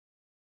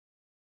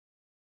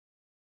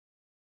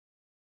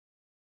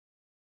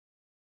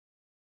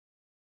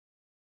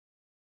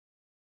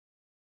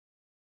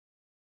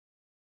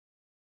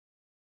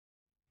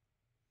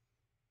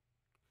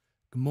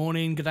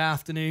morning, good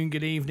afternoon,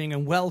 good evening,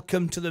 and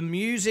welcome to the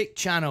music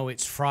channel.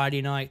 It's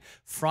Friday night.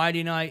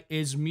 Friday night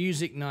is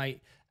music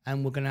night,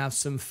 and we're going to have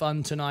some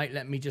fun tonight.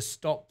 Let me just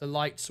stop the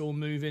lights all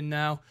moving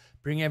now.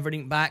 Bring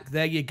everything back.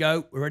 There you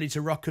go. We're ready to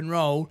rock and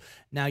roll.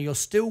 Now, you're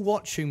still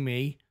watching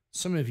me.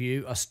 Some of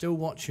you are still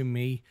watching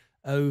me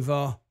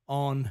over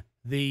on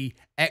the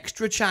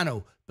extra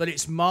channel, but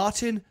it's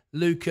Martyn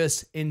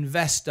Lucas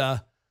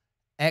Investor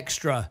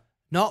Extra,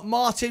 not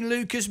Martyn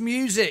Lucas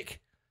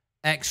Music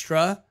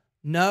Extra.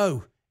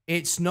 No,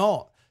 it's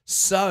not.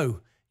 So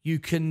you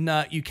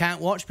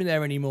can't watch me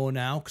there anymore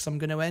now because I'm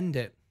going to end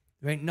it.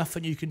 There ain't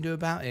nothing you can do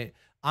about it.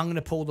 I'm going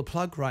to pull the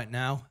plug right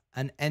now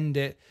and end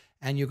it,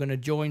 and you're going to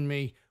join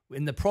me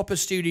in the proper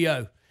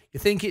studio.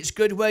 You think it's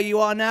good where you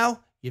are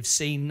now? You've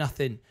seen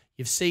nothing.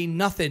 You've seen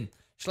nothing.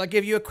 Shall I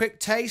give you a quick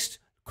taste?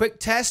 Quick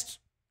test?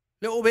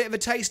 Little bit of a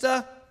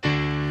taster?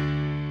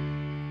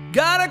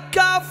 Got a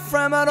call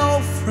from an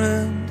old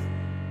friend.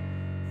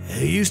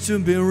 He used to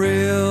be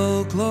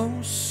real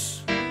close.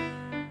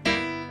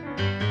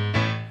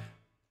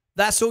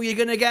 That's all you're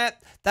going to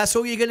get. That's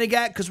all you're going to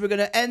get, because we're going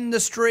to end the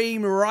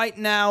stream right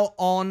now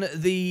on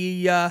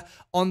the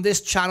on this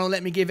channel.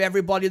 Let me give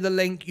everybody the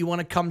link. You want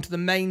to come to the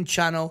main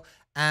channel,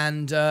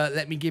 and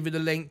let me give you the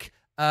link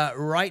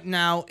right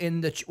now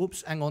in the...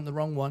 Oops, hang on, the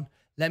wrong one.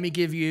 Let me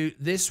give you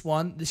this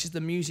one. This is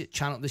the music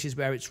channel. This is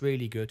where it's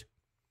really good.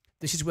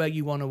 This is where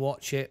you want to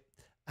watch it.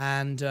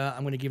 And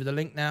I'm going to give you the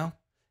link now.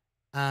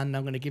 And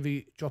I'm going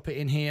to drop it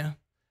in here.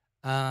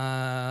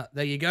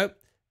 There you go.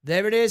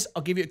 There it is.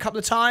 I'll give you a couple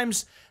of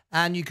times,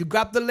 and you can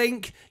grab the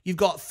link. You've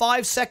got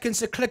 5 seconds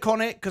to click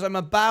on it, because I'm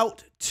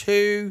about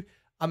to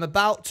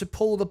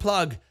pull the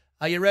plug.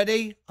 Are you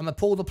ready? I'm going to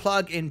pull the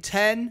plug in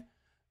 10,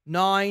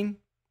 9,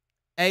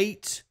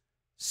 8,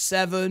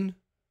 7,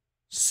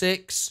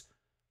 6,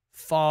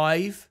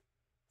 5,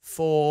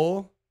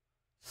 4,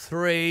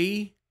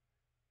 3,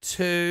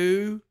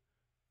 2,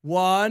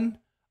 1.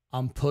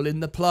 I'm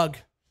pulling the plug.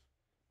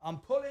 I'm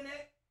pulling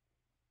it.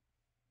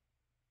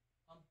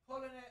 I'm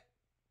pulling it.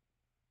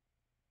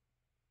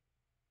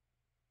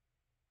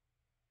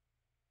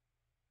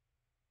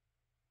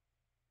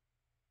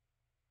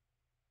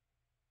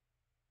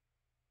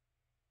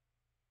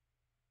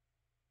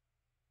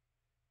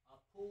 I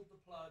pulled the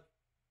plug.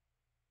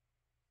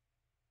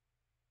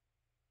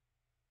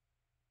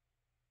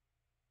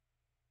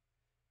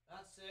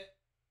 That's it.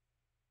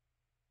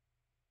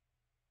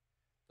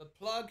 The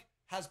plug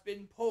has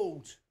been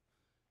pulled.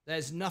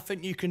 There's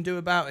nothing you can do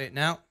about it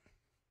now.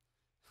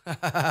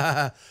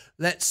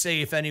 Let's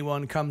see if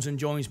anyone comes and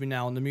joins me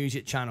now on the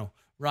music channel.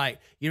 Right,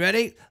 you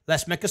ready?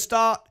 Let's make a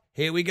start.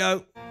 Here we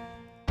go.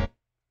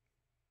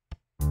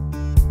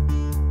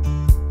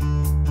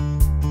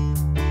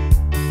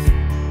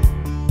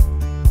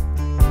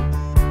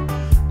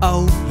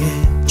 Oh, yeah.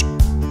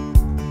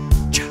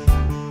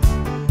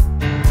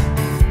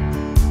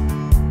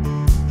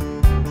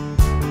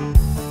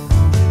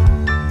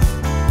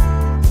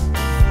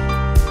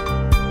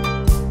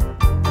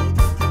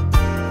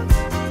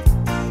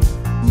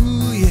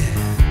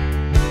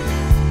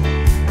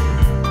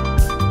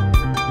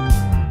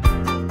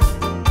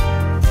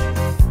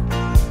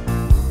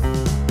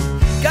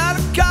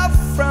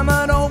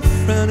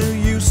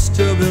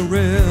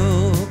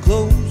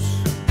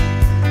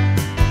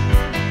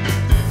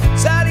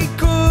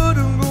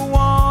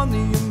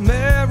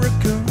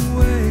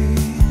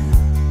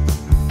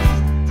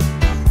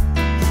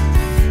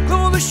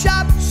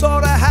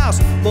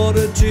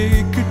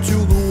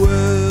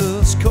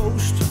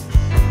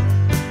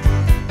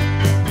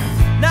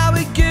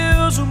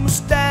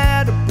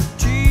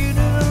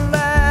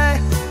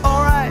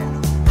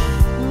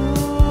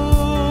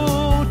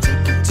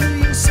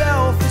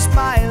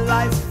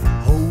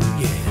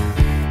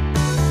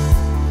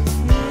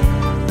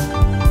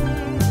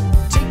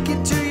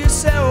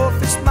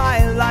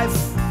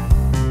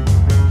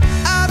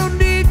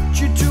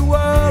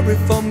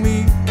 For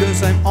me,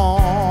 'cause I'm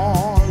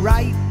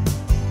alright.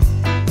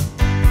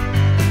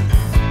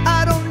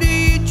 I don't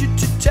need you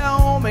to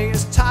tell me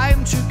it's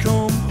time to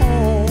come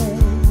home.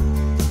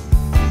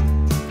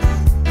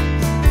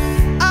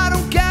 I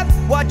don't get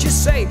what you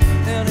say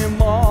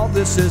anymore.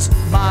 This is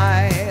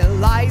my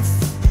life.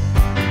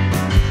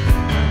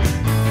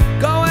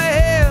 Go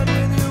ahead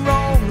with your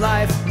own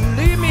life,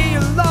 leave me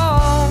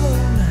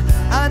alone.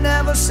 I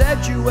never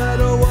said you had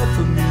to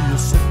offer me a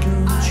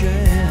second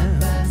chance.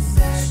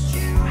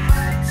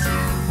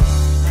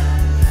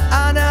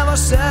 I never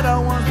said I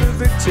was the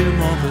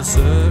victim of a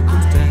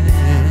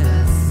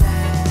circumstance.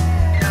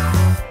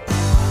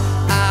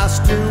 I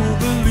still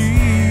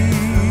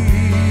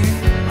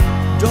believe,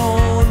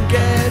 don't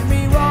get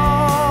me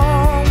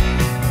wrong,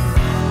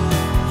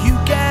 you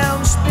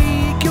can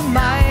speak your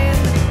mind,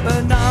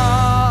 but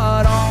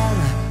not on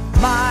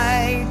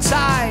my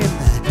time.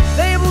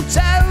 They will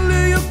tell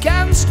you you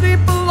can't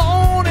sleep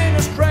alone in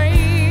a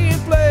strange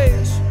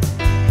place.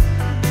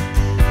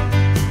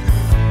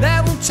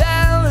 They will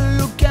tell you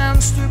you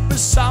can't sleep with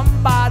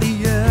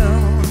somebody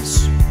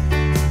else.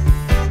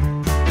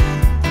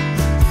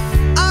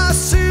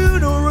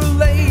 Sooner or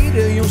later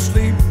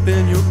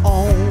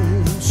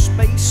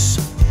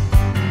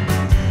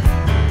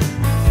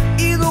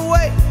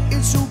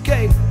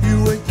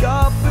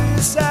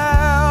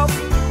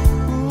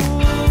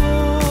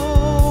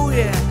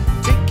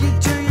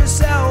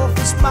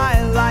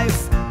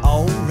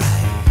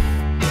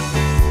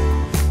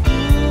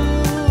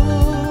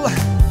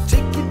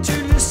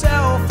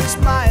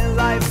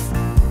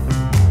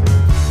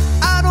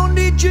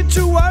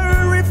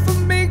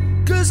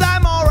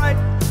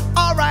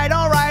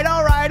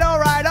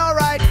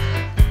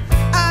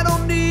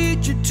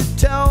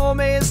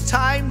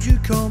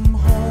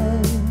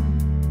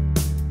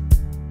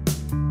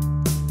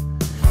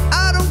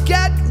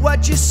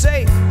let you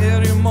say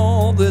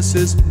anymore. This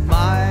is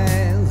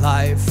my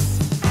life.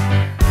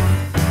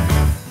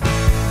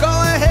 Go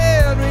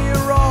ahead with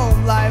your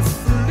own life,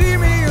 leave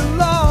me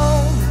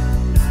alone.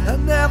 I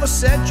never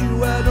said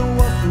you had to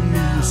offer me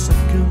a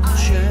second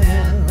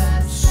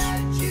chance.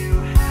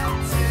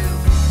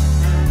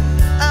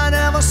 I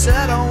never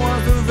said I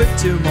was the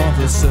victim of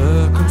a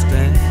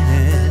circumstance.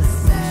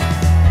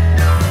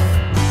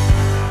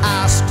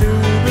 I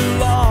still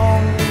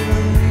belong.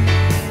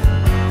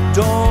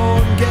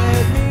 Don't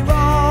get me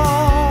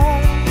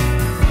wrong.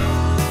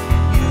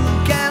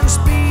 You can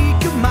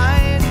speak your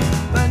mind,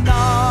 but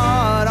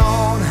not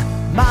on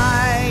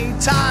my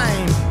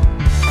time.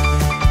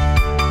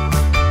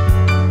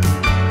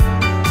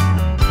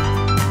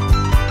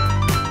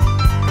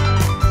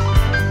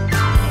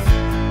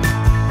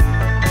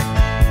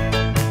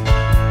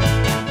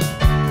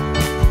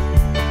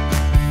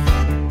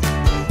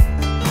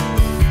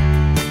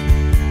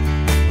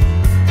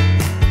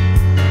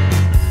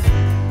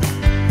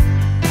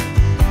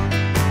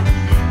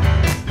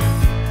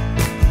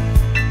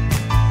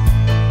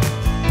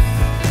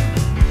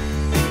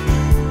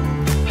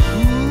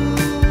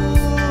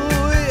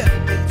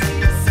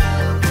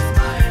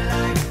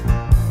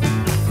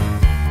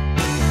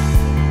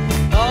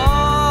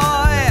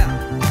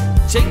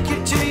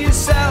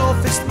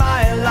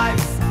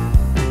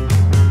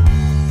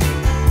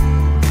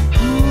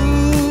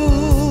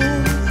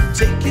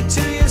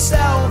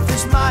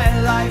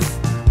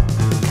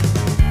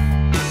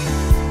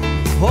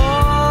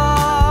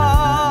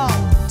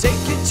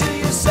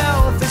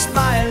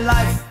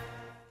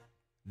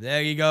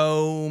 There you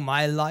go,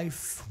 my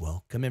life.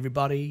 Welcome,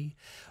 everybody.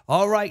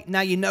 All right,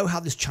 now you know how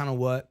this channel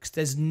works.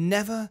 There's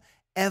never,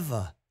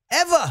 ever,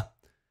 ever,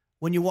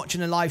 when you're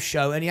watching a live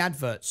show, any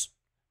adverts.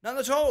 None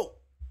at all.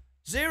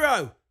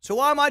 Zero. So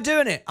why am I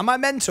doing it? Am I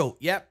mental?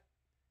 Yep,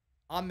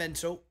 I'm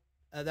mental.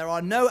 There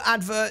are no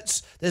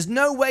adverts. There's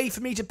no way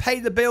for me to pay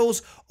the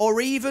bills or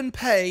even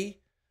pay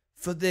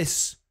for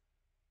this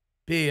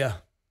beer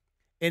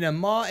in a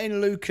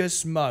Martyn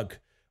Lucas mug,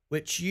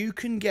 which you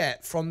can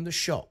get from the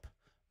shop.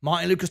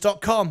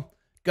 MartynLucas.com.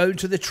 Go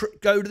to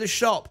the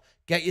shop.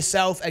 Get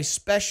yourself a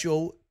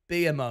special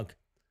beer mug,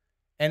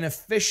 an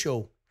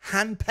official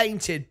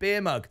hand-painted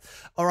beer mug.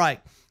 All right.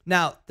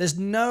 Now there's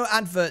no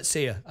adverts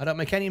here. I don't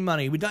make any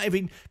money. We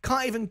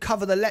can't even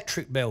cover the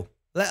electric bill,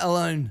 let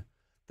alone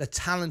the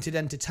talented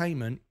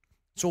entertainment.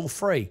 It's all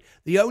free.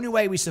 The only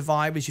way we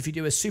survive is if you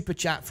do a super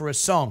chat for a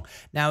song.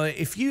 Now,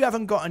 if you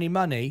haven't got any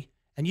money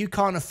and you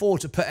can't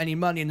afford to put any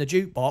money in the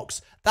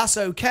jukebox, that's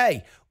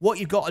okay. What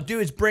you've got to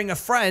do is bring a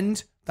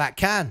friend that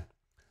can.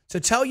 So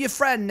tell your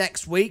friend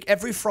next week,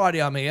 every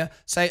Friday I'm here,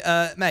 say,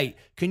 mate,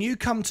 can you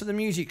come to the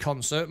music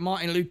concert?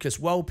 Martyn Lucas,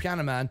 world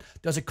piano man,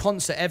 does a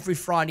concert every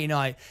Friday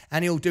night,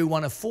 and he'll do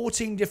one of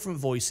 14 different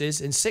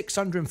voices in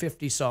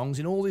 650 songs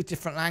in all these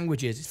different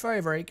languages. It's very,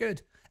 very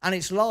good. And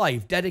it's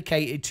live,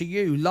 dedicated to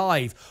you,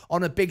 live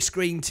on a big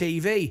screen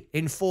TV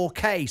in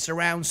 4K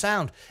surround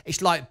sound.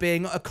 It's like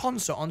being at a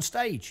concert on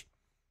stage.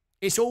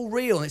 It's all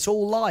real and it's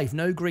all live,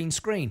 no green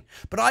screen.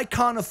 But I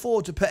can't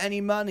afford to put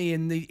any money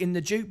in the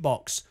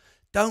jukebox.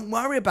 Don't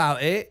worry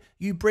about it.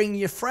 You bring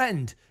your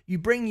friend. You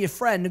bring your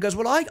friend and goes,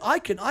 well, I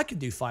can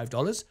do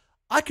 $5.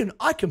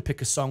 I can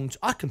pick a song.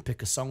 I can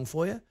pick a song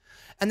for you.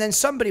 And then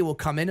somebody will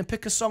come in and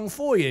pick a song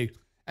for you.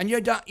 And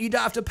you don't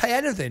have to pay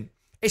anything.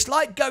 It's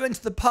like going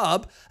to the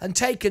pub and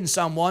taking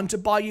someone to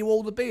buy you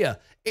all the beer.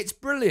 It's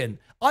brilliant.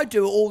 I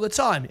do it all the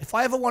time. If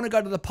I ever want to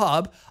go to the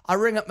pub, I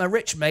ring up my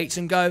rich mates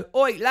and go,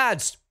 oi,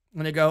 lads.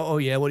 And they go, oh,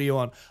 yeah, what do you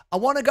want? I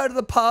want to go to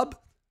the pub.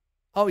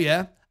 Oh,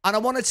 yeah. And I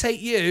want to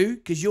take you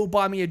because you'll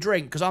buy me a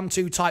drink because I'm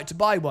too tight to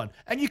buy one.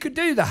 And you could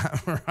do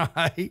that,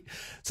 right?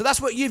 So that's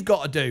what you've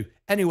got to do.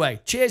 Anyway,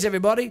 cheers,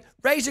 everybody.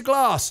 Raise a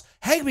glass.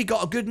 Hey, we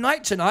got a good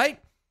night tonight.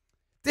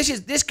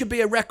 This could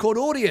be a record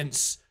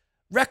audience.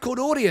 Record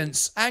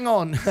audience. Hang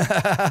on.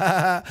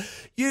 I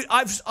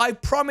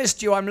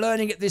promised you I'm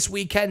learning it this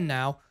weekend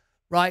now,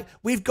 right?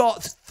 We've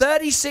got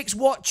 36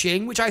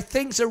 watching, which I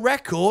think's a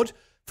record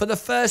for the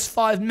first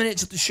 5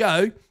 minutes of the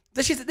show.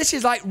 This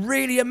is like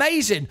really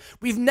amazing.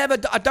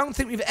 I don't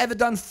think we've ever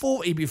done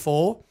 40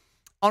 before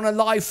on a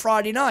live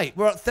Friday night.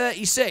 We're at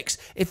 36.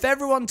 If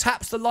everyone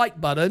taps the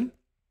like button,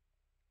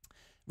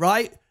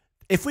 right?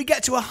 If we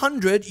get to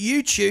 100,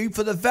 YouTube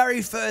for the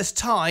very first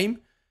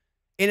time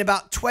in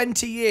about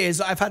 20 years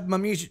that I've had my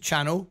music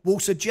channel will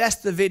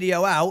suggest the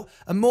video out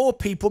and more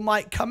people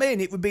might come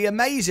in. It would be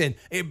amazing.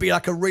 It would be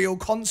like a real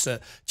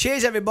concert.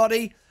 Cheers,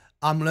 everybody.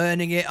 I'm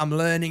learning it. I'm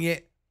learning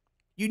it.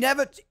 You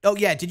never... Oh,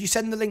 yeah. Did you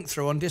send the link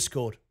through on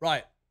Discord?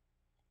 Right.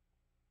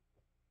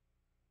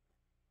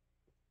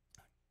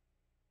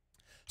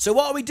 So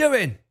what are we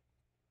doing?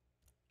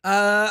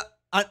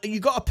 You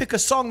got to pick a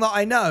song that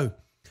I know.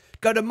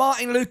 Go to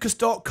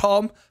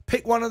martynlucas.com,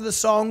 pick one of the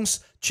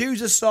songs,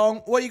 choose a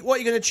song. What are you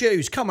going to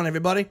choose? Come on,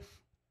 everybody.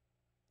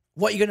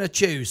 What are you going to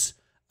choose?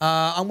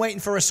 I'm waiting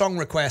for a song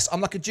request.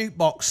 I'm like a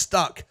jukebox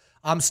stuck.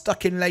 I'm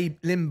stuck in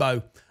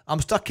limbo.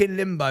 I'm stuck in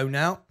limbo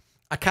now.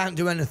 I can't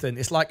do anything.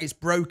 It's like it's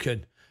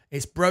broken.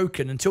 It's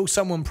broken. Until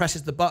someone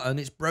presses the button,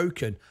 it's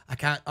broken. I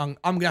can't. I'm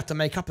gonna have to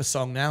make up a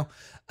song now.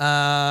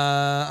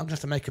 I'm gonna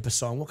have to make up a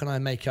song. What can I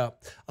make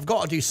up? I've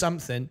got to do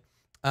something.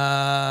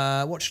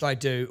 What should I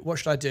do? What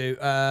should I do?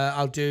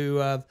 I'll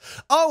do.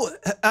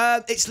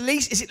 It's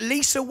Lisa. Is it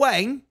Lisa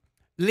Wang?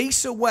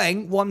 Lisa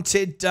Wang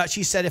wanted.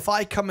 She said, "If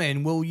I come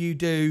in, will you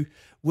do?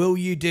 Will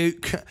you do?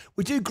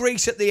 We do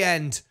Grease at the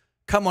end.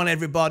 Come on,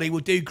 everybody.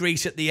 We'll do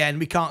Grease at the end.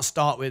 We can't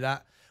start with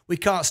that. We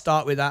can't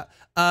start with that."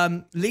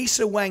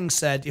 Lisa Wang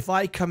said, "If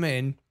I come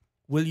in,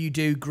 will you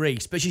do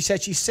Grease?" But she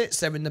said she sits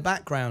there in the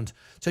background.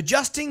 So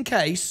just in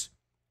case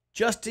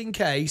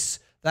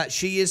that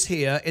she is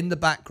here in the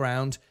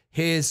background,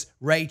 here's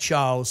Ray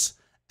Charles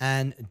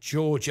and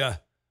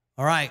Georgia.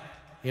 All right,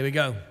 here we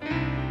go.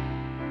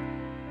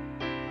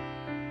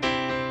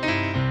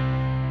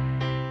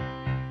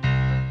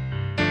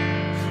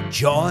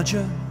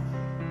 Georgia,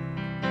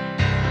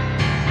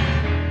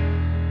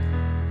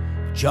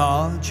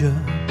 Georgia,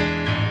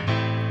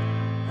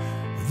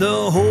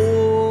 the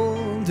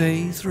whole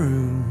day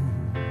through,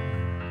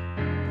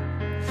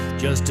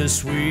 just a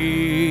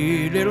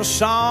sweet little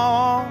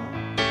song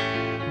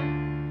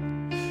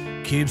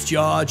keeps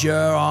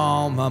Georgia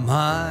on my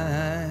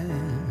mind.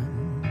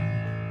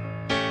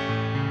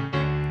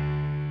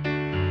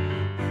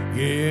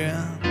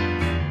 Yeah,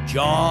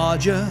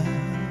 Georgia,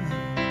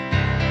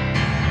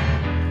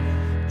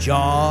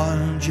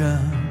 Georgia,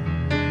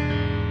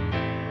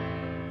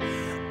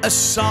 a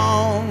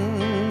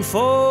song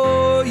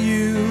for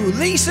you.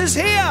 Lisa's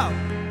here.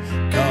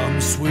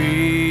 Come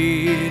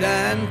sweet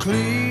and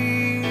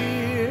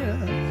clear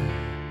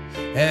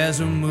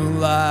as a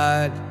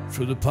moonlight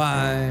through the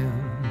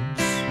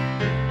pines.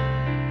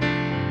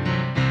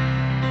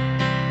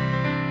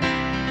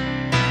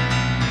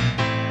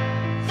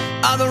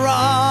 Other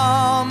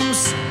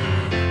arms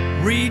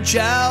reach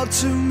out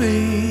to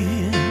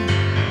me.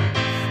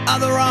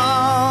 Other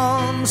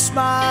arms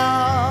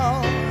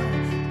smile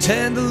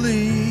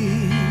tenderly.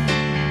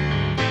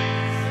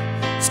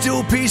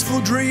 Still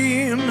peaceful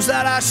dreams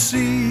that I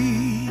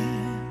see,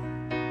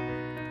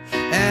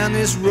 and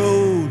this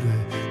road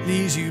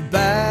leads you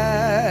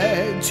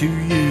back to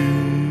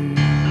you.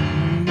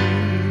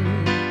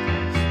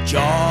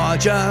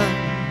 Georgia,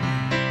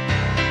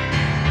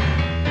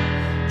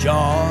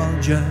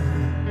 Georgia,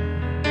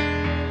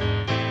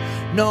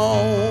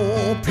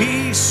 no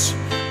peace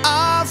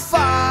I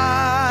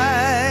find,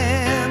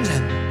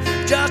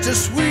 just a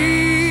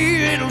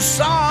sweet little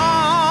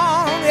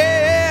song,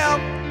 yeah,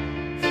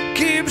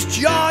 keeps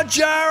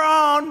Georgia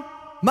on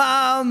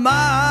my mind.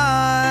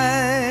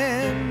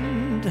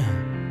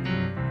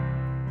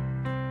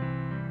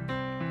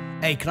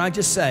 Hey, can I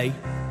just say,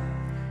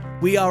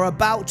 we are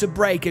about to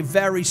break a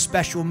very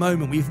special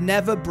moment. We've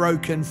never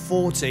broken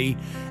 40,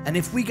 and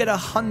if we get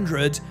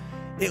 100,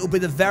 it will be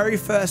the very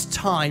first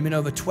time in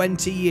over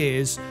 20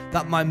 years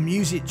that my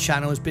music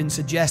channel has been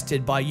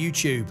suggested by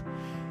YouTube.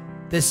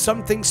 There's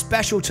something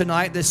special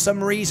tonight. There's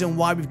some reason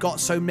why we've got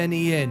so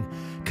many in.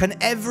 Can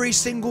every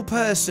single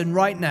person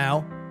right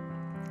now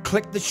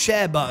click the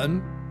share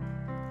button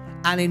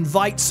and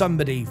invite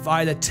somebody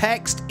via the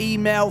text,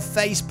 email,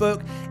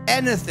 Facebook,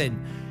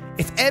 anything?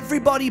 If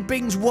everybody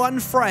brings one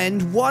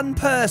friend, one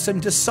person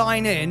to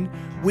sign in,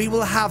 we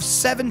will have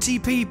 70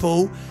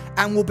 people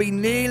and we'll be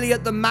nearly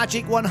at the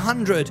magic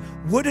 100.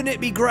 Wouldn't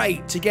it be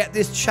great to get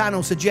this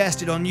channel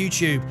suggested on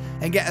YouTube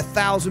and get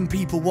 1,000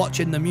 people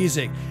watching the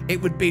music? It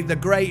would be the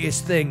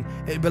greatest thing.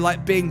 It would be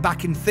like being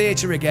back in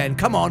theatre again.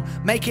 Come on,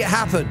 make it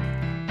happen.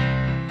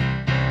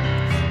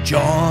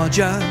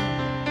 Georgia,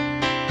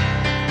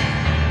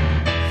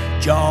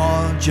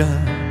 Georgia,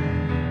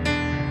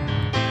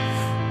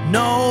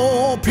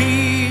 no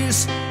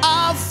peace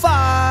I'll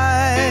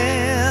find,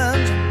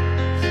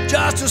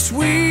 just a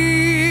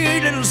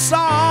sweet little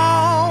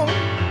song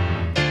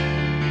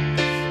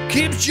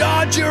keeps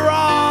Georgia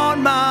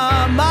on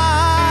my mind.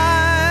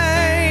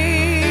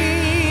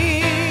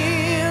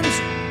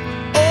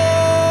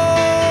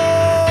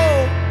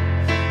 Oh,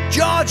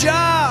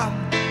 Georgia,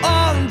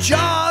 on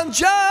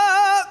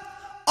Georgia,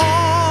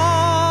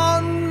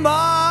 on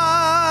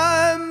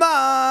my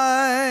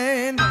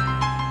mind.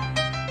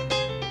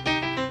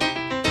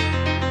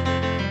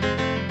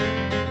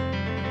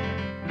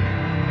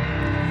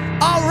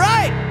 All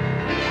right,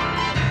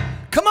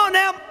 come on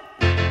now.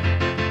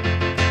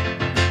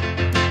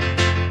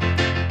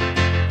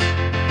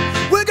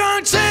 We're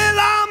gonna tell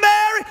our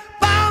Mary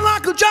about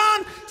Uncle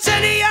John,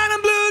 said he had a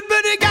blues,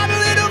 but he got a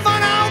little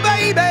fun, oh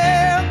baby.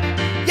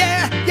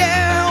 Yeah,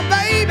 yeah, oh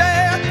baby.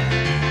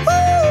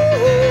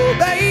 Ooh,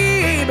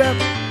 baby,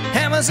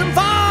 having some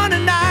fun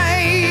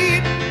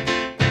tonight.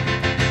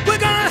 We're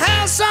gonna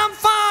have some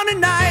fun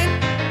tonight.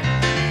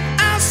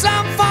 Have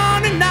some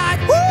fun tonight.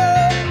 Woo!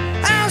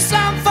 Have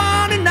some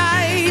fun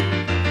tonight.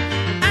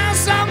 Have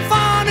some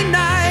fun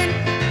tonight.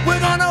 We're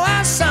gonna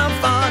have some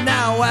fun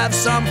now. Have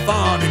some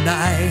fun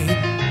tonight.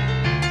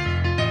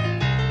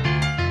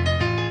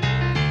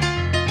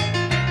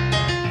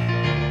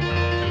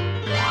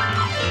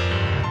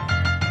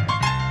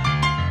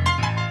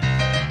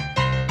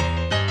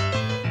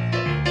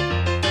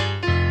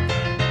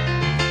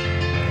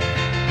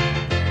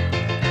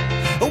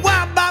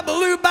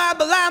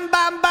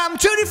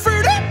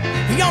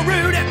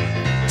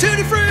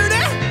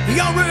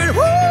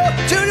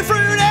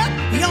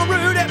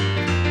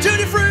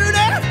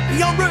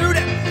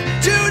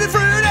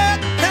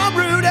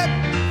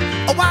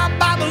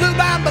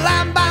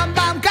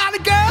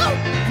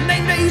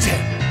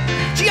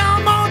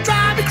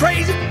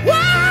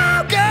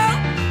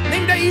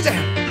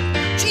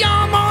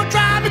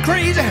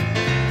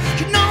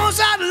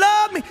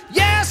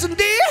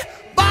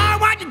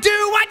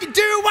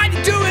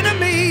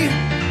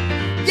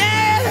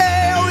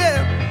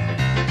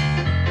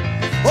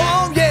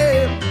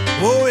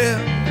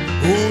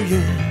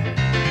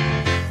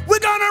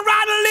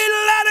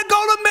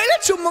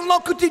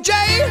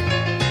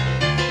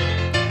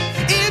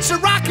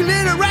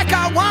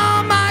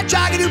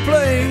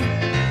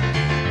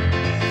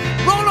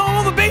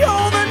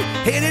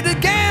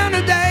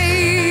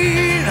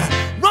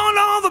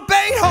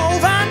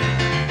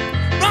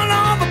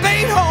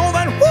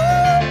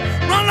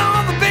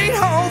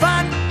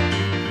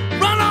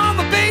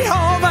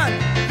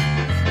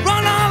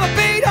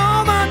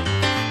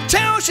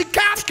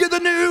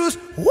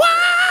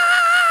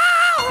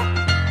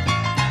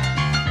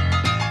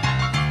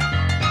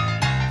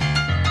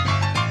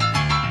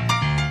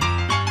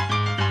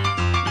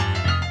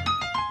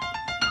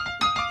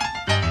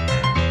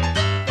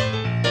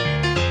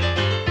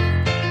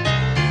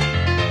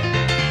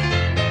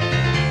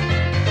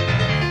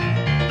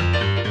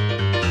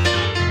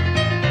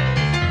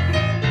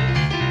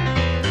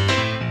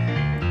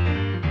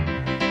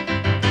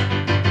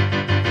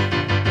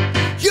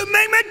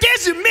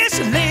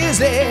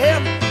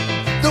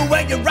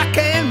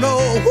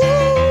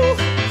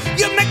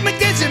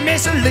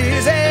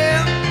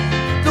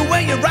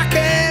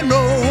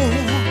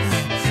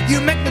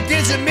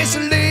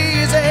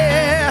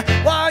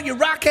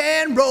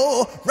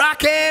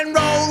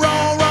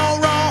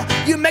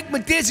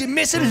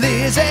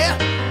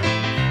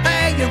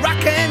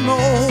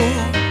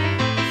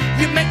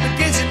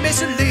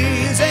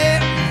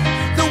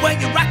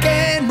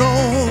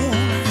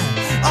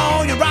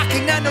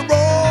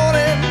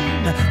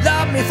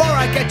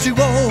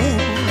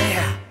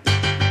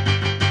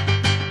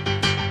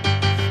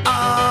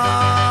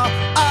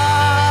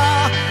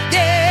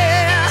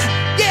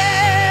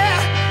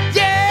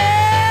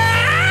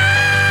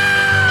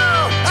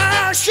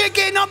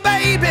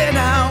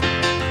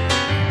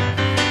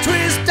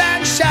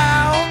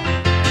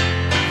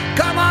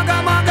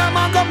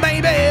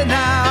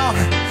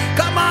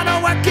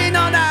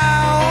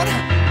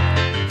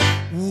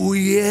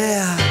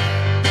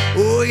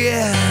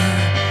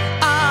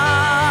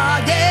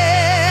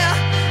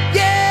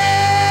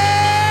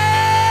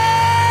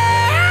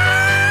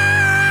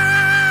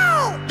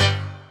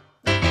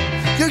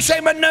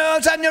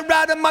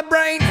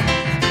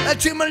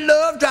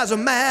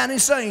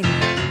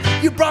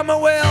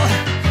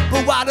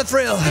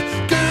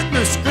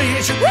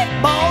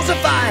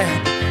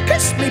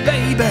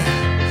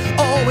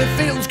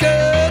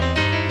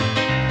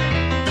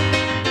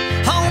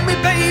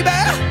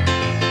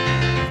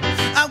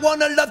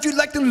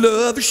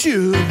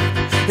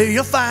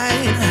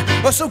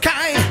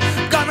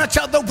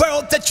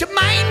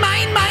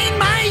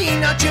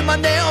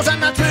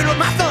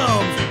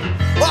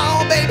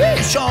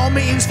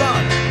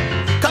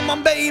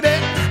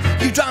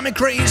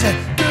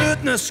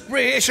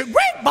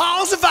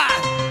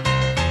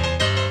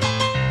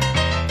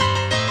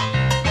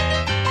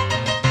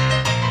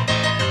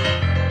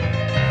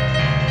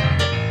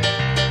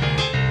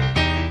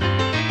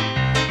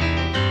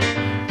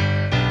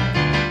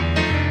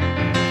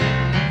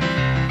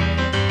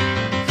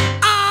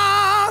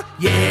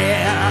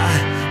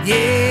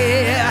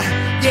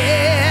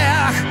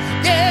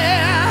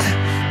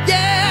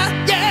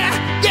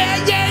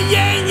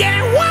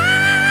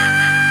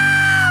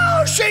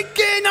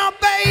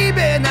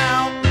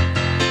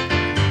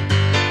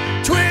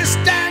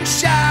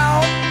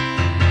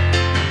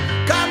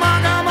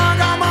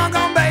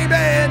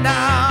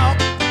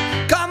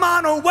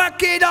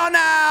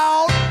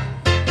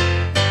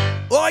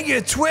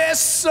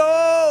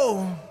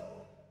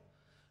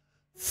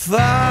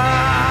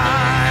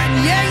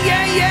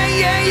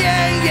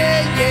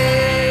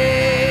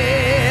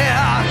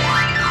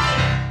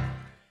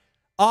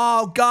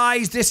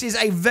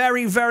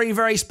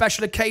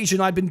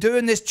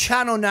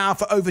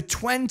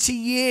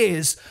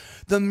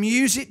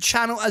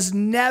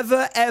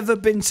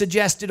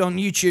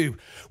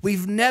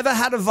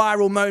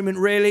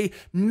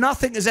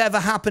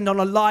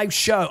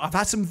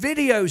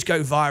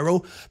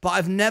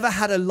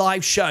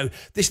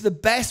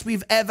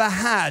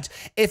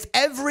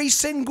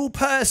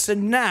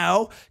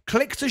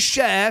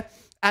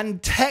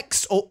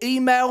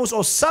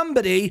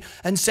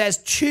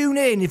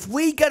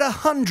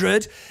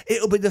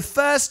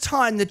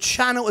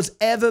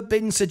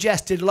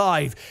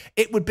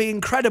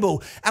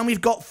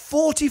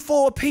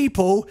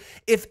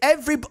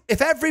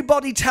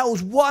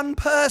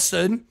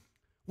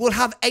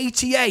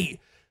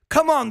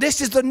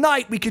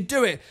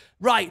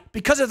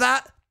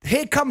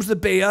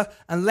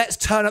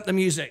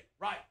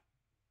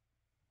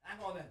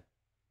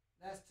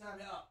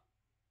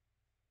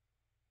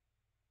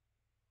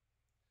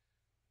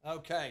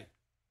 Okay.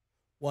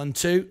 1,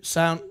 2,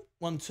 sound.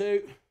 1,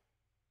 2.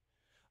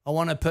 I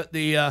want to put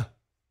the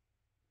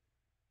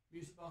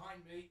music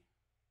behind me.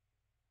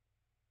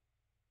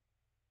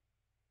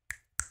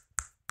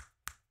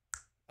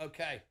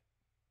 Okay.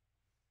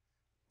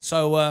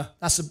 So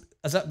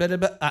is that better?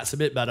 That's a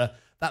bit better.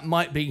 That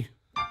might be.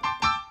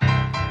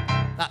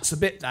 That's a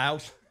bit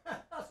loud.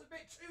 That's a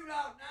bit too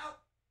loud now.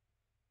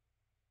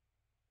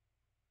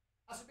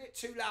 That's a bit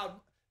too loud.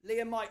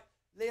 Liam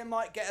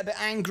might get a bit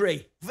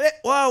angry.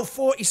 Whoa,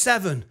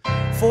 47.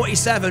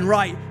 47,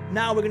 right.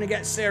 Now we're going to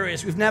get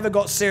serious. We've never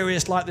got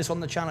serious like this on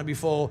the channel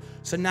before.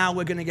 So now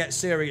we're going to get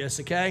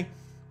serious, okay?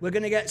 We're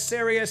going to get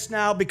serious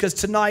now because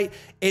tonight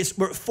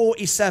we're at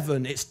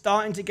 47. It's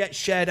starting to get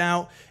shared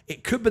out.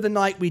 It could be the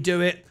night we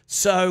do it.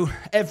 So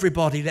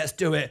everybody, let's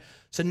do it.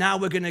 So now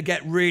we're going to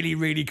get really,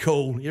 really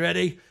cool. You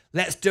ready?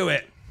 Let's do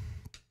it.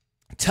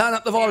 Turn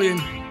up the volume.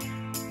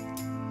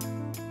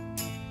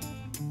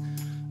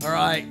 All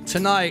right,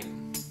 tonight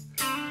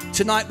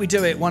we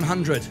do it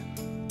 100.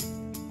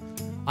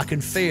 I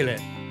can feel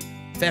it.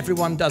 If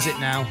everyone does it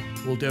now,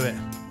 we'll do it.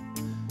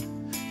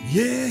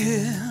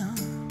 Yeah.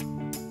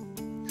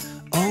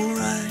 All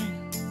right.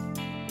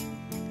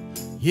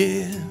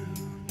 Yeah.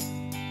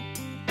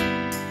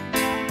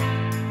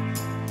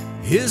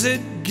 Is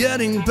it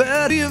getting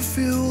better? You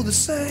feel the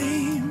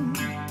same?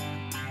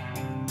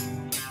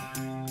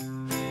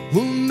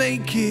 We'll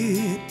make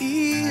it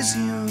easy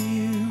on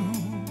you.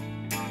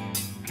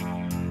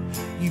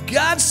 You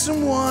got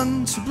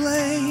someone to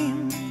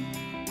blame.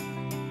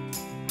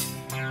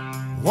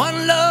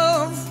 One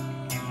love,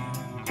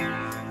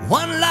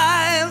 one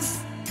life,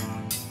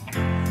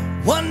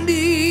 one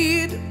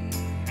need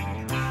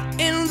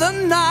in the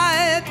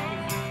night.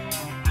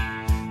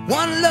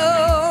 One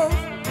love,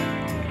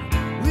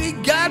 we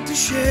got to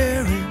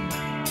share it.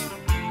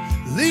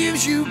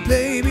 Leaves you,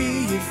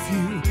 baby, if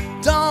you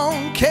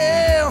don't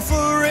care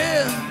for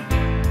it.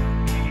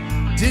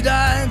 Did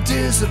I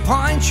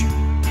disappoint you?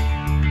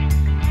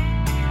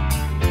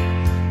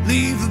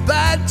 Leave a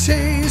bad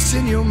taste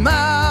in your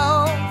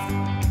mouth.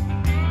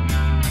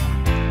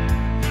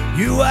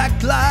 You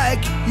act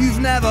like you've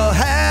never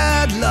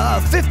had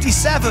love.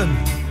 57.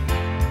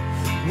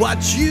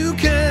 What you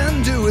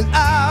can do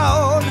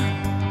without.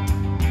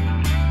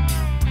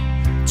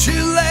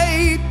 Too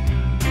late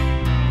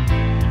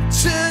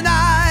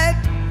tonight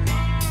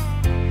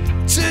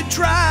to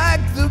drag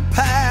the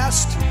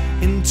past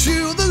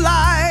into the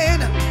light.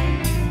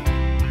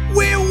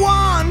 We're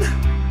one.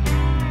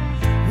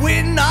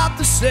 We're not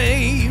the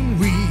same.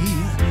 We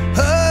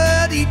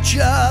hurt each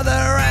other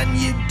and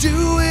you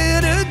do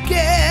it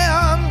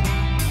again.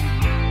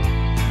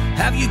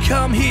 Have you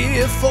come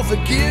here for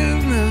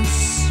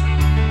forgiveness?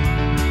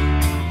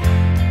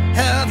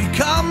 Have you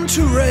come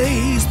to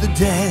raise the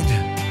dead?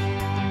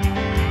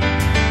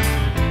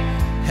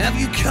 Have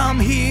you come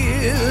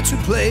here to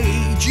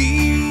play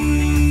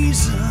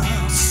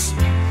Jesus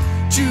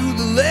to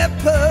the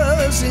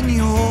lepers in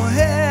your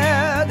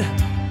head?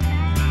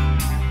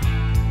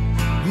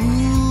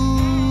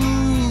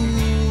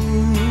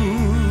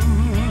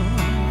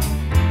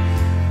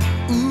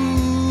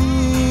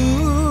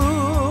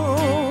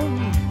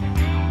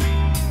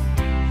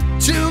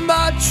 Too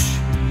much,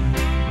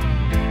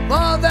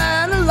 more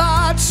than a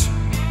lot.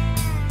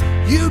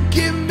 You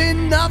give me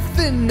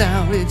nothing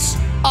now, it's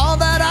all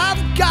that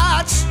I've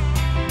got.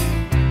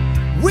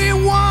 We're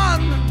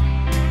one,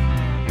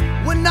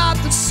 we're not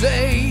the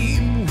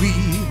same. We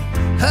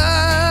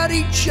hurt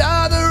each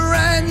other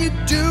and you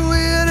do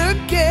it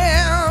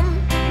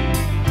again.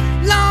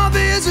 Love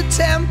is a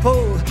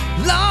temple,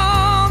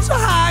 love's a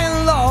high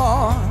and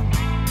low.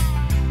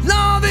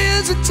 Love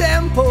is a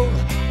temple,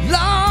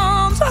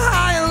 love's a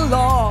high and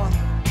low.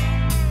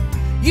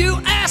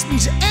 You ask me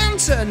to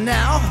enter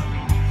now,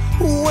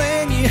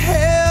 when you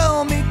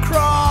help me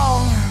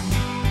crawl.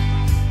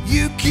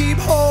 You keep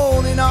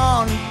holding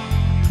on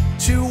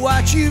to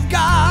what you've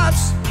got.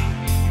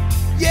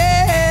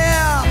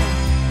 Yeah,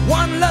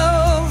 one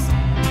love,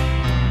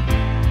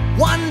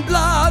 one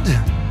blood,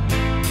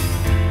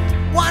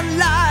 one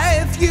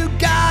life. You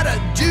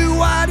gotta do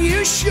what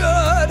you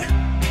should.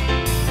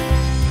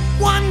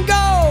 One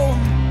goal,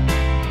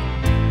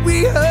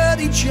 we hurt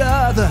each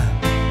other,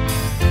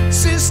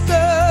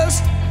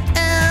 sisters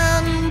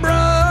and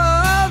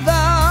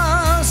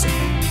brothers.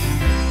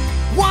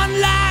 One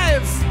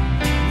life,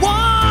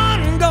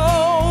 one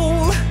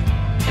goal.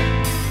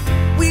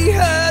 We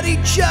hurt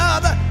each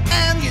other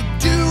and you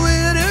do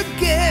it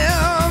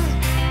again.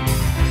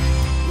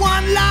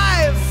 One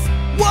life,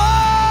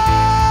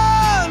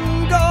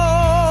 one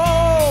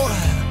goal.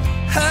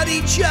 Hurt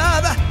each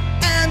other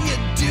and you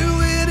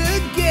do it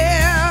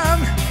again.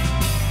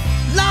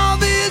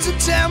 Love is a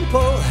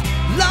temple,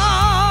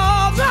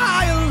 love's a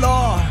higher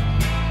law.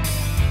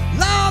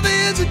 Love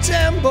is a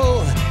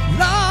temple,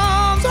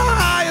 love's a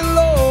higher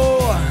law.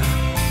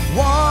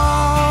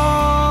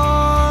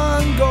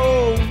 One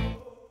goal.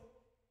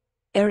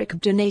 Eric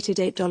donated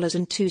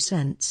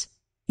 $8.02.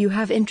 You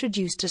have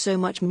introduced to so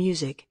much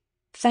music.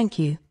 Thank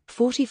you.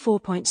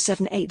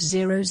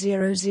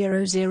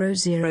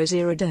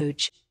 44.78000000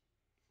 Doge.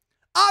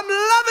 I'm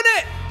loving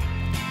it!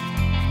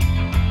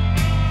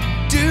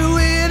 Do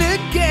it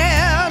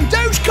again.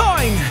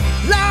 Dogecoin.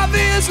 Love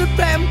is a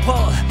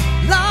temple.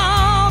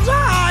 Love's a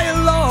higher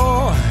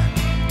law.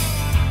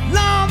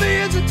 Love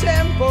is a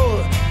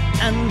temple.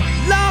 And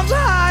love's a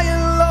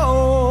higher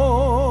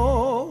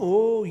law.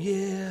 Oh,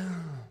 yeah.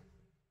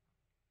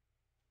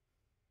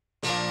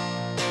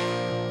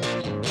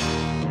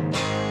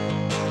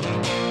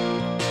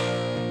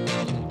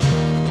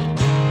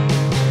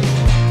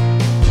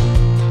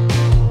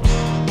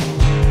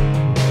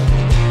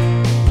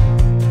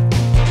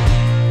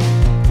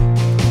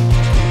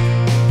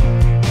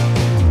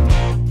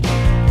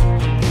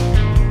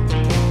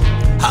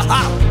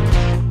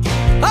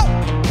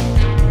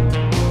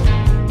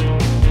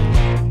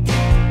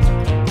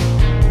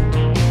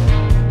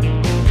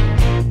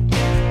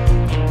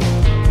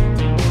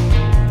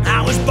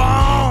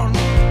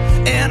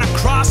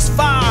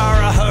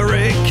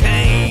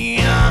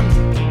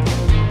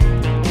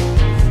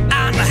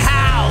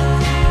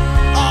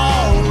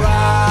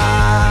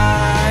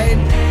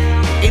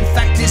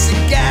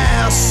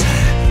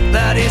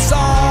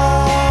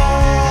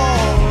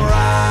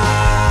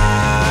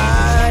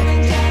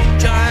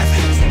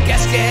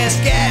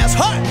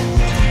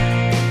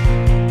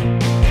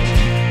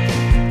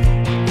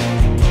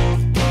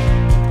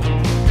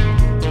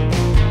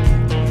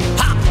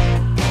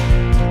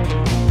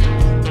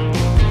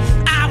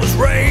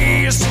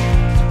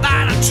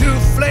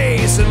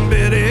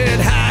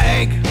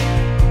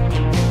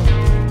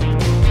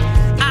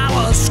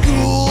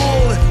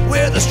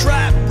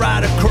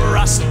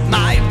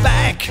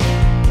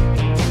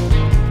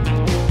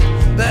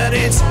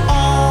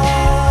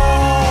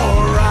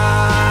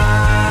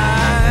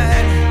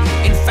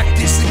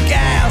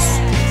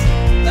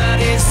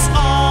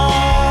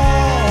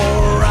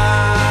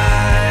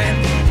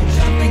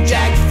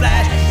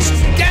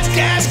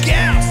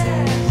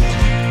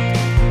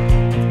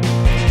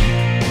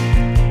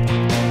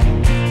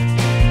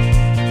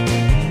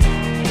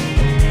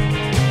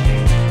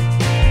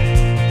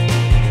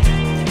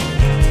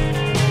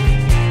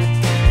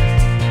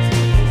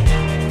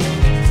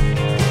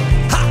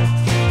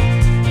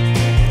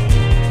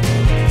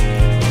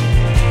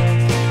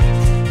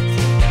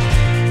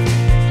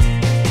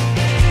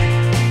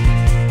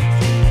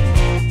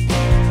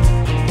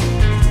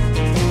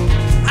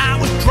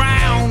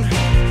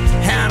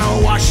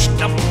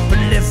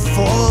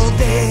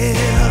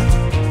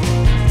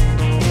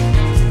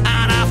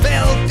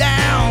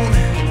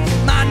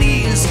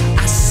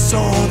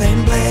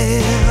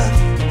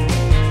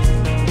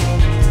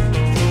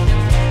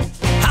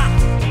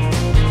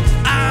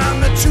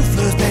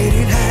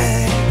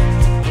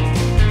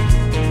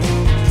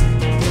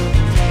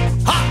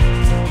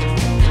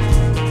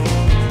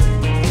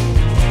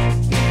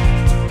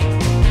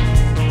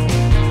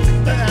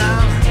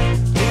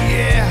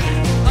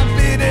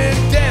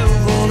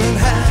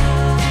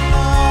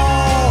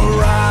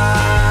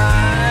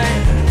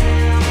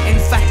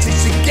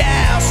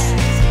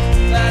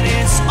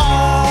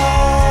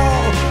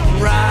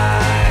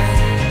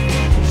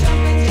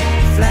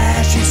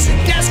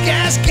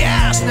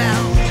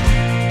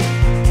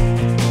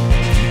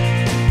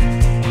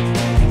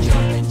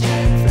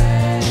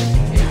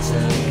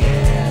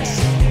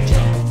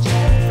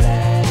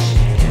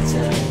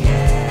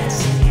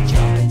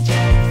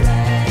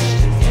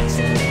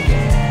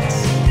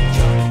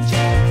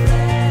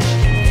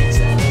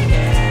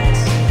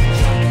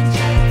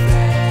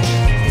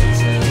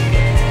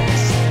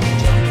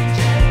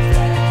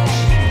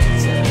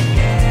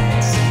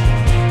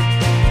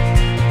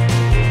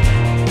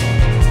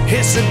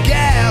 It's a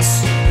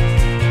gas.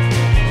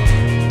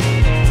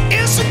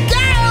 It's a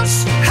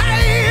gas.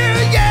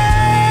 Hey,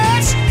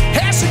 yes.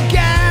 It's a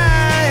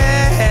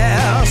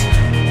gas.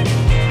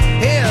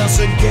 It's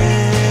a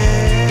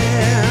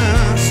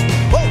gas.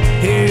 Oh,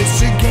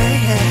 it's a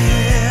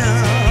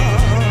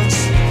gas.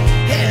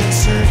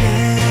 It's a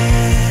gas.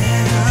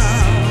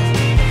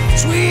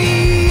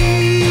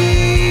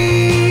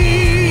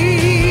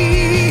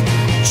 Sweet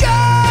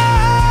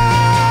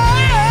child,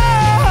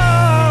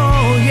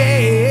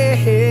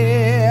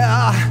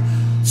 yeah.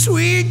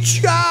 Sweet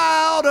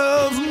child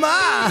of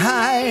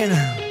mine.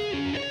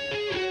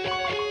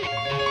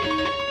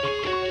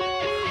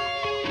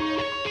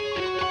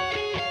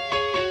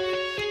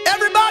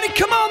 Everybody,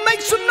 come on,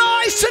 make some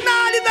noise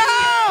tonight in the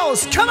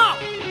house. Come on.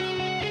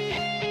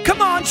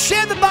 Come on,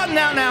 share the button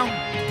out now.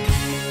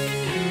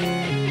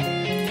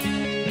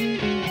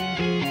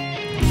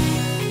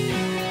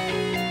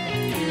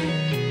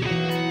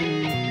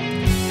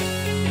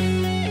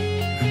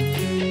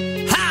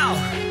 How?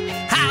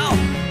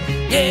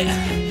 Yeah,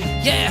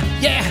 yeah,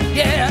 yeah,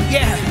 yeah,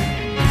 yeah.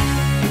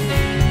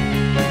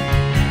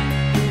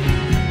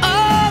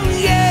 Oh,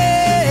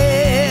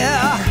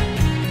 yeah.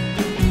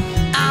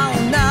 Oh,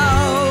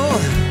 no.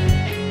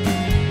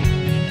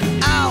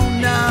 Oh,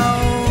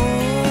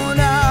 no,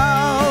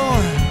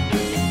 no.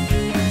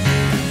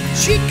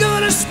 She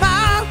got a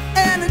smile,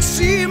 and it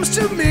seems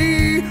to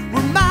me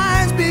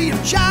reminds me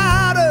of child.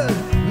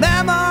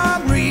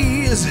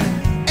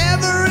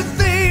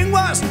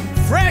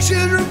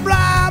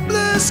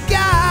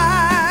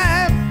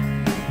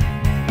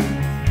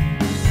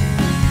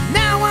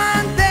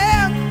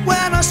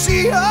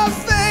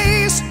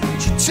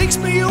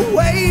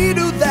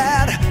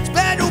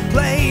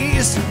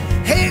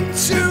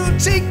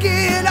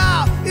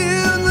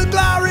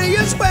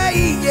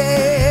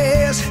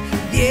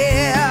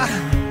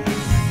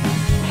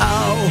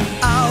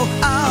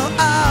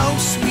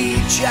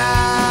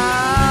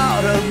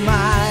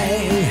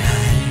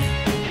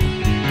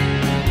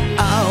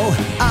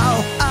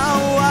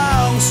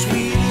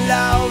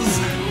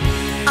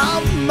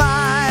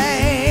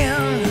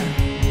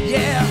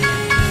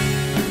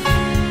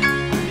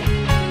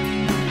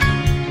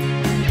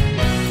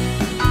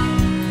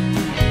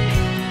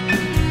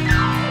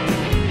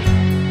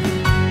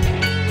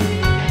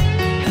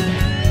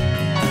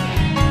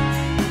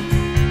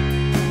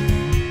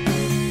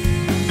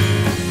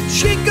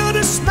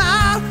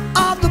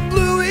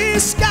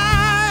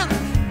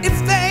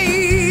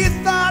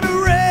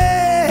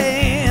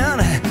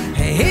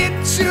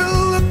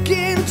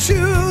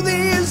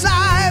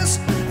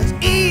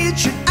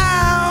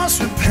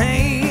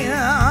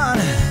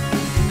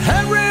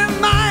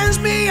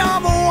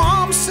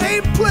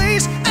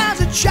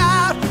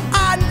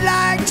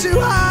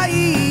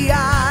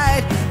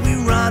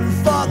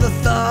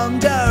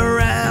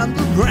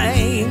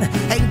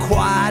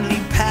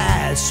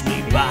 pass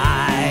me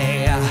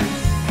by.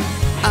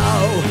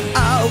 Oh,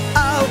 oh,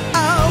 oh,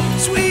 oh,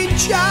 sweet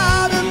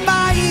child of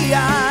mine.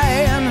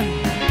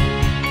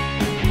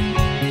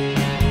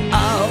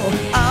 Oh,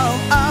 oh,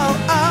 oh,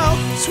 oh,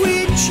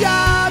 sweet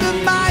child of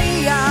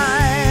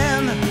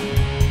mine.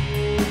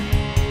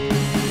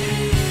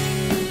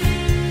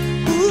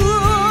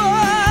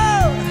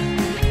 Ooh,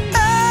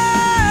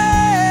 hey,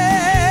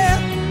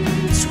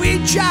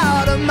 sweet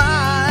child of mine.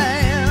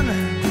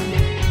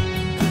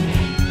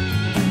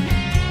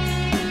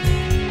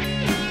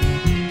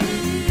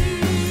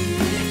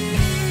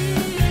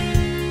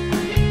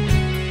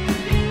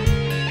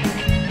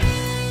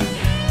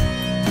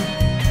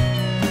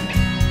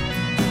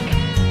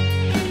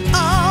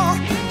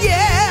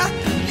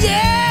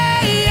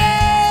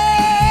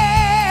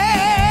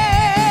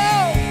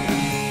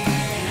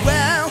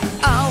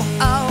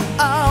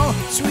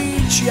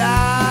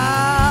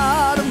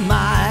 Child of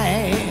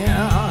mine.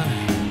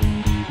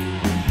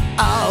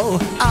 Oh,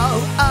 oh,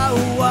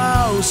 oh,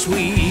 oh,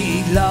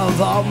 sweet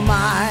love of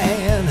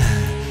mine.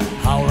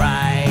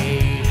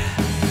 Alright.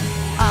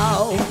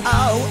 Oh,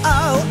 oh,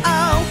 oh,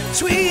 oh,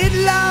 sweet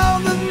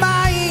love of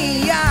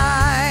mine.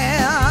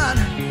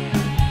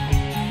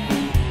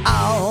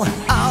 Oh,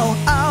 oh,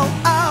 oh,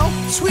 oh,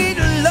 sweet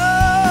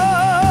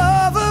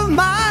love of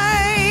mine.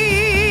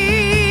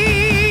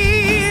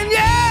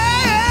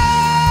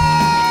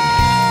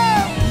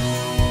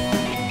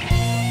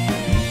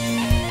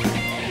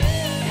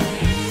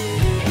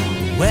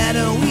 Where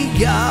do we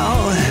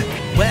go?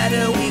 Where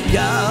do we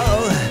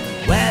go?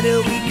 Where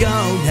do we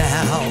go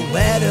now?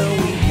 Where do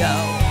we go?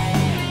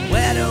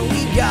 Where do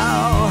we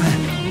go?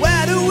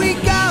 Where do we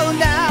go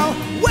now?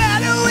 Where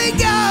do we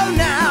go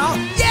now?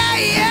 Yeah,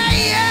 yeah,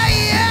 yeah,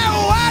 yeah.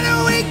 Where do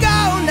we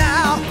go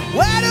now?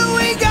 Where do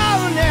we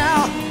go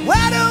now?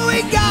 Where do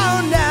we go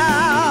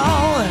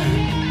now?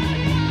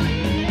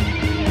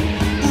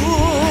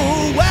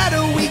 Ooh, where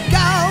do we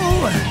go?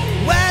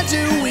 Where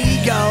do we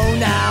go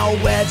now?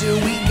 Where do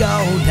we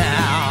go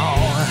now?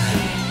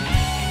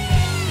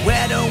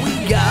 Where do we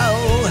go?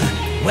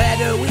 Where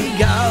do we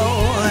go?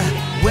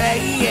 Where,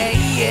 yeah,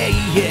 yeah,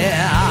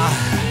 yeah.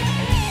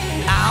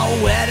 Oh,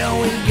 where do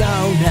we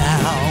go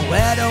now?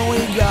 Where do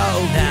we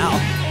go now?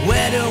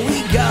 Where do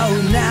we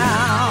go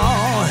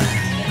now?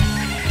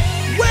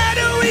 Where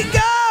do we go?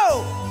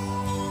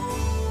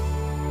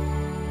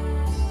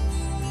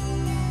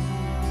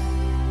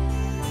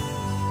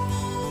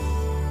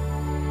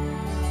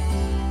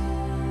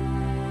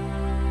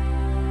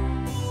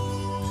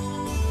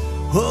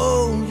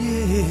 Oh,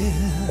 yeah.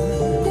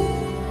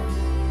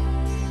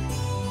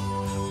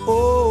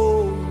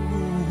 Oh,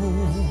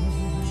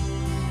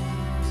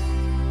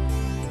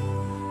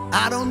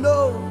 I don't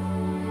know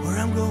where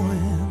I'm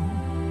going.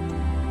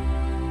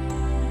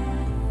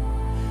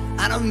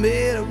 I done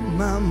made up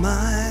my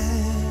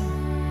mind.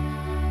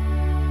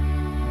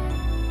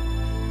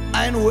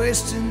 I ain't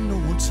wasting no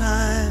more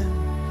time.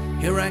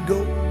 Here I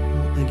go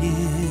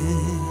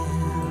again.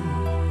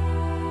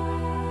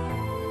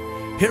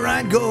 Here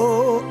I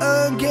go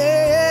again.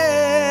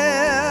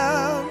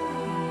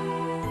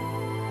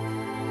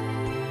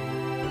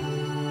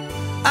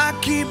 I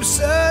keep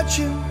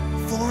searching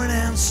for an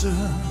answer.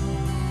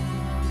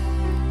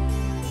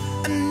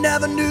 I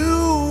never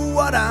knew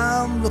what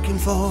I'm looking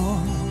for.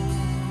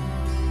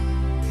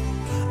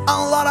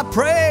 Oh Lord, I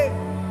pray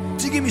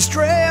to give me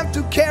strength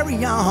to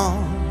carry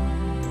on,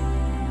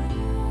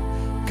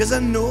 'cause I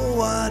know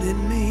what it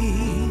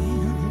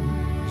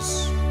means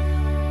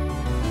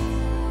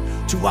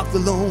to walk the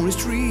lonely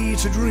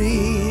streets of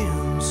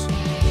dreams.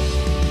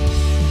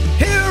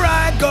 Here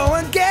I go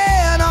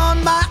again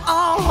on my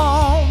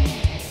own,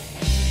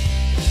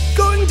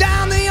 going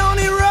down the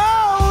only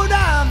road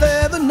I've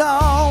ever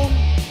known.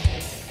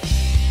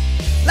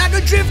 Like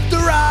a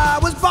drifter I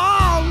was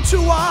born to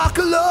walk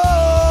alone,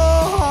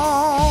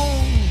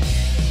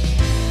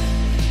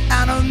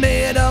 and I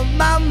made up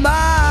my mind.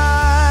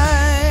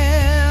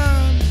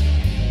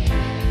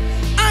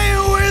 I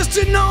ain't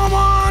wasting no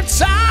more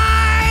time.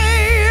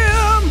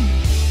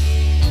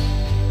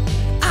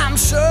 I'm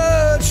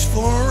searching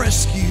for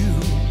rescue,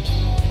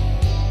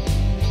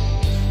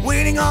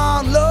 waiting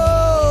on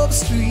love's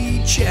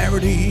sweet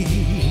charity.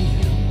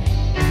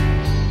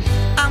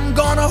 I'm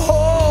gonna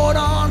hold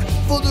on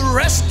for the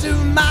rest of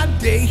my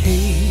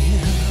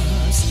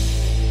days,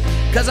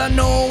 'cause I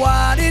know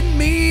what it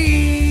means.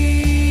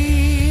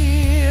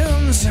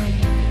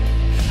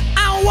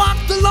 I walk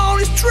the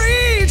lonely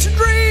streets of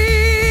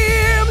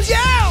dreams,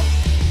 yeah.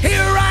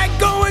 Here I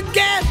go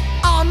again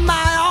on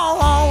my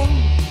own,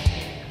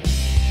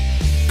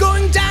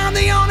 going down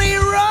the only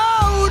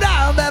road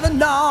I've ever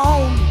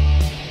known.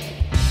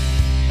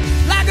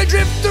 Like a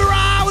drifter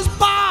I was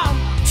born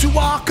to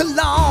walk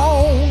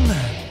alone,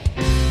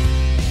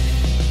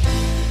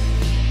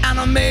 and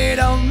I made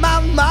up my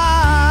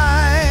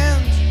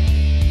mind.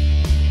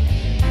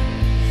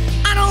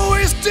 I don't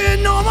waste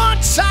no more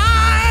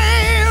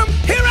time.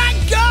 Here I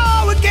go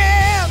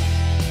again,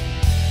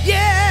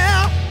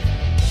 yeah.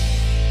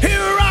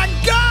 Here I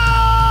go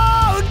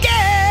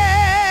again.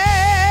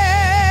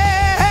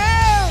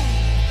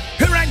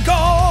 Here I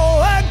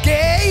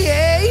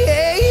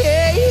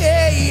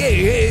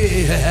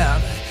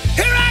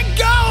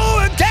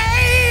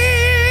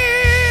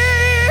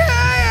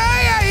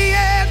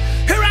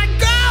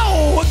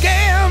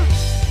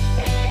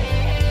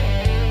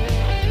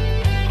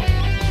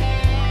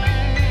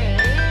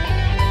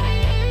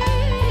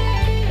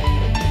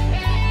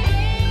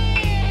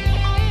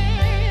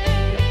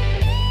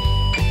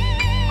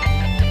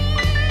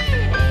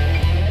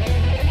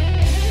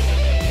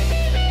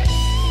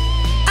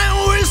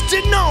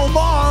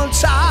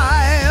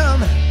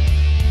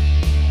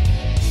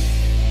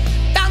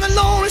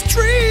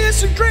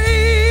chasing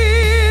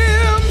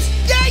dreams.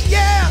 Yeah,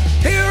 yeah,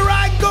 here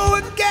I go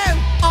again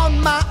on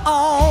my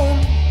own,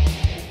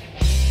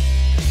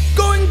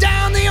 going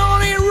down the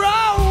only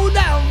road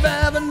I've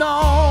ever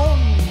known.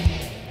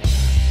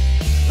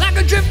 Like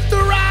a drifter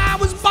I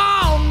was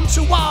born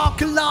to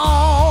walk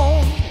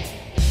alone,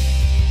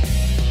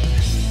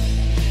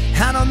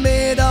 and I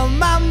made up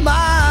my mind,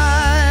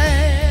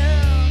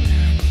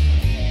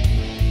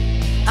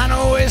 and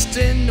I'm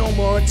wasting no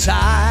more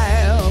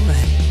time.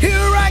 Here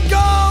I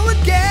go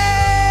again,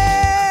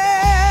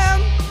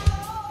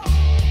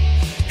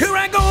 here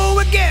I go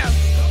again,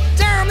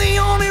 down the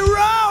only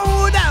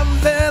road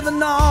I've ever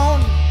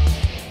known.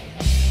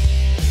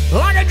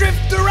 Like a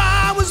drifter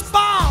I was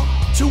born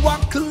to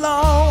walk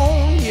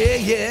alone, yeah,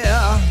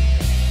 yeah.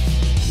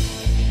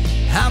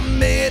 I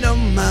made up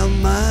my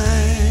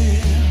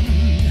mind,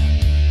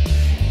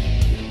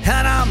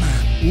 and I'm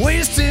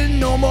wasting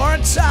no more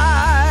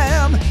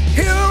time.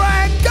 Here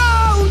I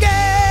go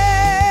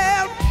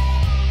again,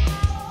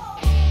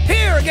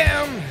 here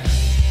again,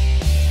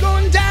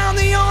 going down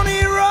the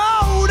only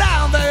road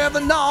I've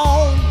ever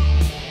known.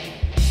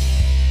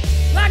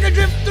 Like a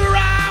drifter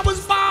I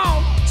was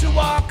born to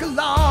walk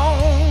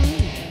alone.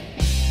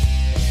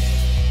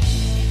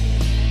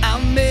 I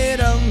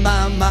made up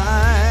my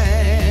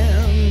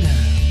mind,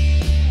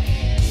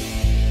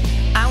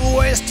 I'm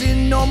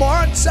wasting no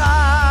more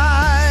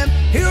time.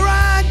 Here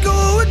I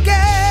go again.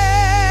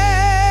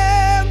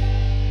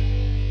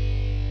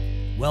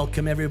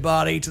 Welcome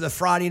everybody to the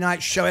Friday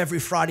night show every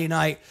Friday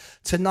night.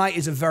 Tonight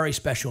is a very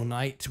special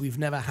night. We've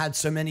never had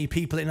so many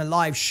people in a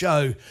live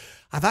show.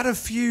 I've had a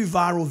few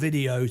viral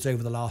videos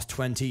over the last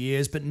 20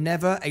 years, but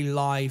never a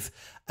live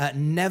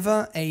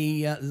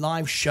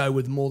show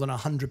with more than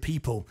 100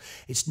 people.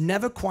 It's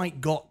never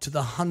quite got to the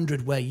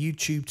 100 where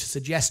YouTube to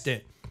suggest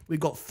it. We've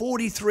got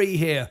 43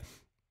 here.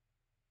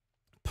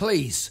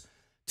 Please,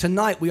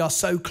 tonight we are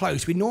so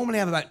close. We normally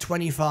have about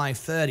 25,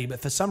 30,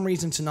 but for some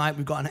reason tonight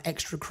we've got an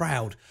extra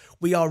crowd.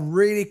 We are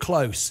really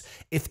close.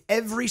 If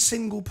every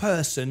single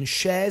person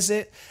shares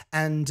it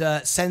and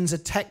sends a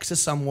text to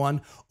someone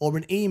or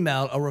an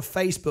email or a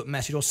Facebook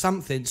message or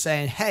something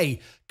saying, hey,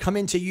 come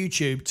into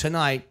YouTube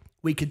tonight,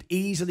 we could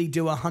easily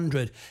do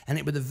 100. And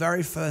it was the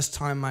very first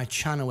time my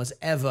channel has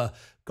ever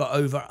got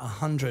over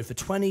 100. For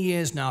 20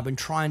 years now, I've been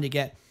trying to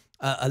get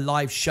a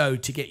live show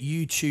to get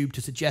YouTube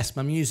to suggest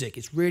my music.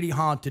 It's really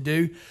hard to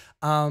do,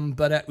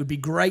 but it would be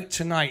great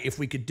tonight if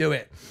we could do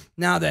it.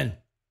 Now then,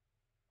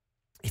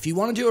 if you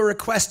want to do a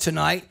request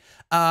tonight,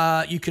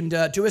 you can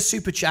do a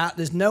super chat.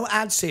 There's no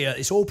ads here.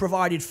 It's all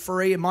provided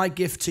free, and my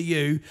gift to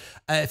you.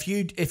 If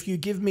you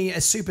give me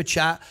a super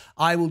chat,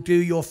 I will do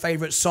your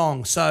favorite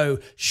song. So,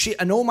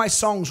 and all my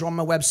songs are on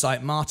my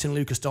website,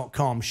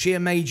 martynlucas.com. Sheer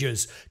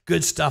Majors,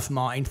 good stuff,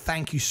 Martyn.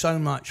 Thank you so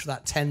much for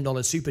that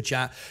 $10 super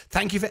chat.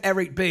 Thank you for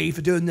Eric B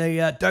for doing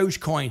the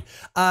Dogecoin.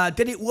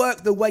 Did it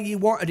work the way you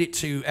wanted it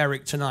to,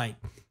 Eric, tonight?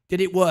 Did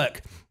it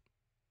work?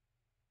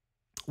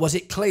 Was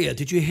it clear?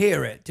 Did you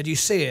hear it? Did you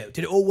see it?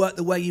 Did it all work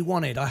the way you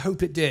wanted? I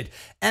hope it did.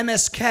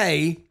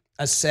 MSK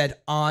has said,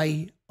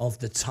 Eye of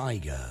the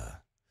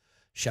Tiger.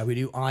 Shall we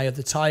do Eye of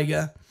the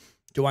Tiger?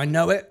 Do I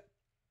know it?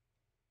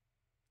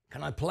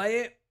 Can I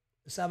play it?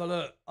 Let's have a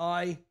look.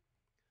 Eye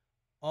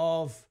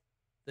of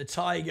the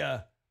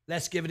Tiger.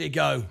 Let's give it a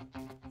go.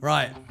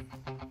 Right.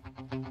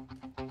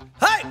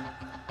 Hey!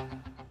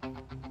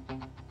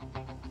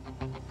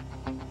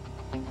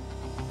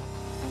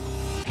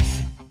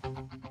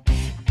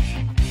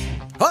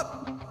 Up.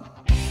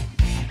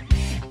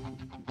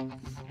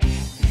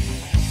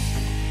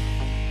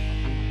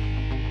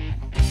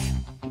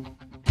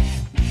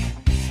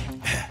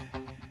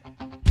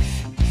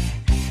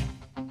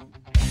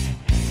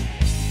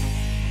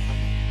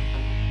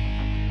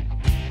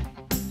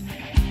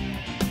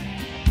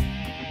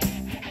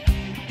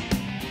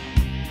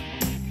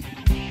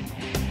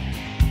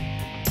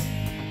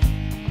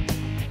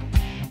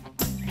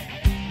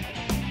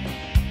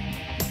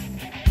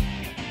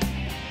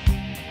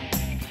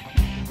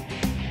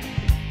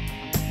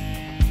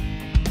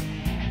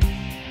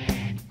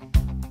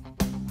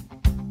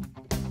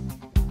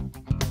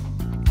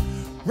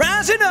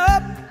 Rising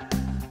up,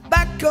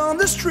 back on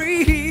the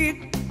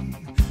street.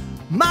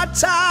 My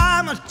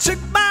time, I took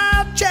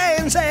my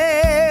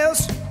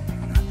chances.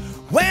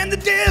 When the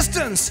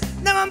distance,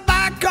 now I'm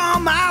back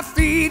on my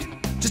feet.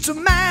 Just a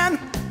man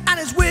and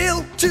his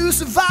will to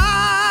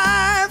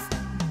survive.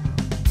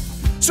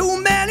 So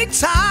many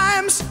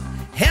times,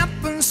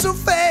 happened so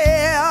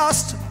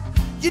fast.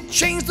 You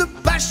changed the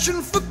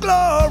passion for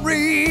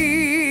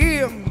glory.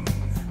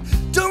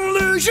 Don't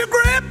lose your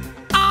grip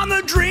on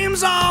the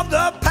dreams of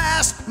the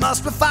past.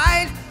 Must we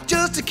fight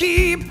just to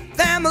keep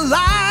them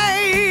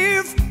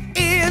alive?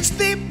 It's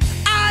the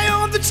eye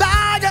of the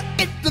tiger,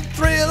 it's the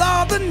thrill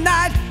of the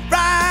night,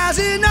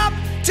 rising up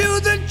to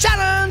the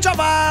challenge of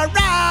our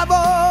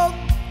rival.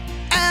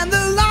 And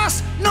the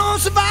lost, no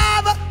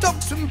survivor,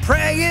 talks and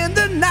pray in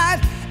the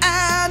night,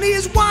 and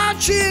he's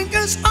watching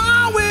us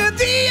all with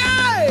the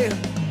eye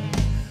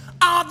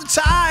of the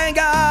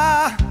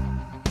tiger.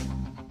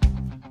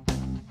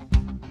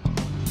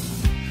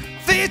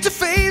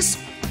 face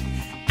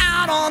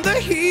out on the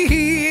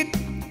heat,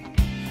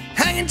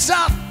 hanging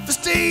tough for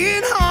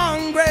staying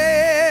hungry.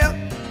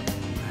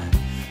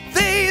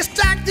 They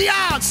stack the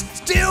odds,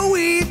 still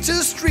weed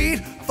to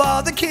street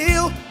for the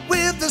kill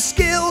with the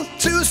skill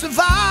to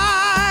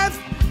survive.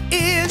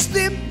 It's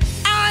the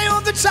eye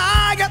of the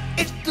tiger,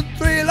 it's the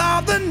thrill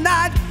of the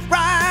night,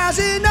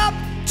 rising up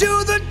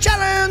to the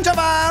challenge of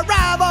our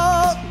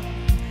rival.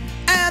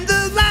 And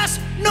the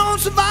last known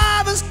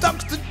survivor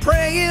stalks the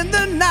prey in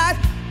the night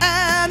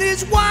and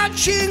is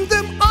watching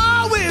them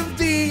all with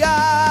the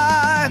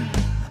eye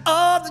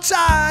of the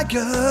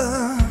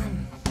tiger.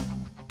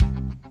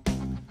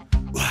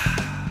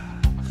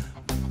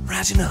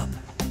 Rising up,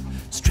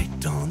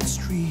 straight on the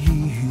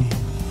street.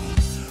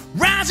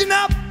 Rising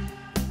up,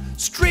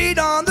 straight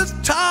on the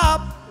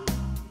top.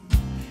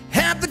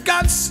 Had the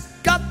guts,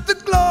 got the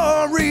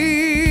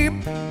glory.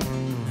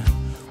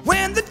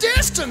 When the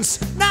distance,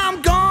 now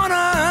I'm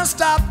gonna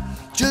stop.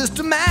 Just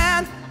a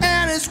man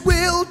and his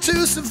will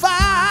to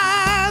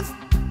survive.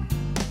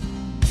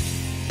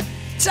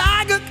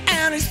 Tiger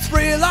and his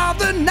thrill of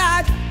the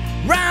night,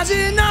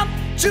 rising up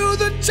to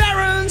the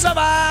terrors of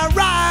our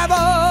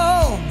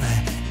rival.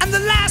 And the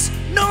last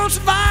known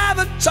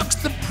survivor tucks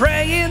the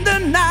prey in the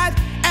night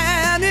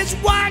and is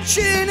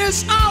watching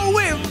us all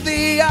with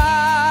the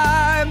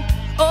eye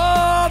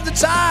of the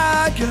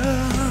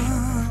tiger.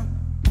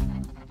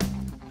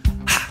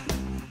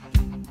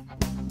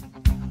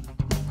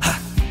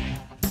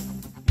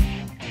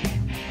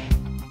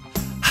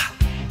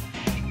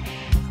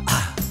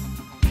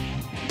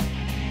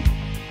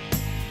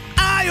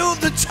 Eye of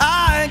the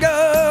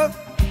tiger.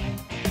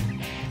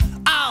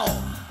 Ow.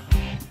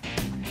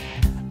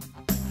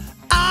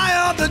 Eye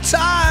of the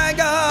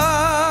tiger.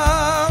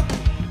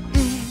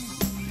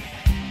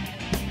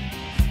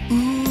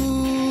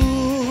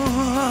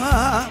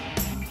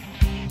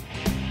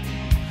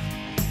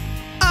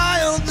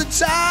 Eye of the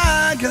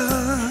tiger.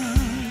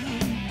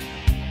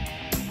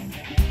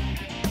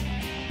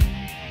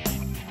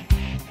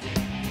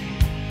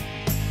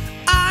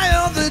 Eye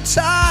of the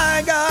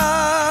tiger.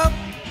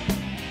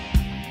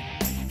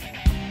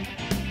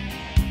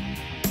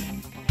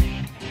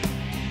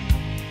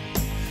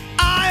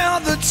 Eye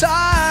of the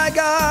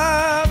tiger.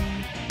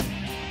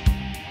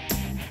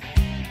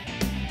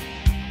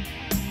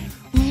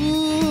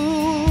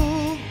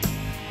 Ooh,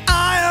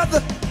 eye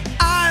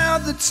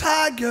of the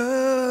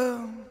tiger.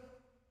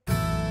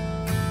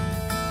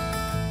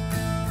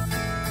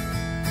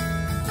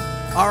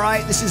 All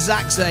right, this is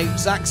Zach's 8.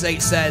 Zach's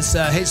 8 says,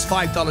 here's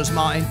 $5,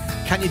 Martin.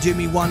 Can you do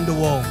me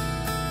Wonderwall?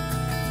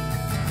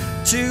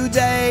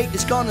 Today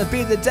is gonna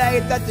be the day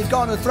that they're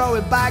gonna throw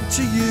it back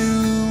to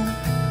you.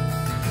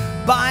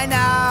 By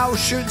now,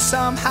 should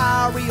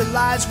somehow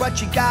realize what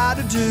you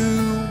gotta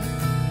do.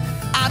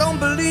 I don't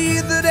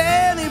believe that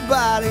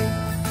anybody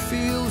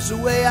feels the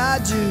way I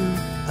do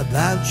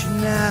about you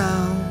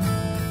now.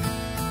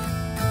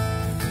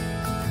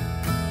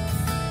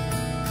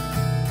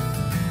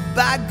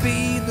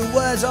 Backbeat the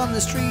words on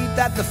the street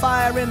that the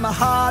fire in my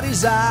heart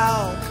is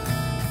out.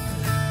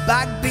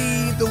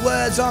 Backbeat the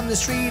words on the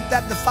street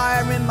that the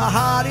fire in my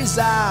heart is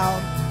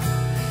out.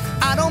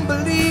 I don't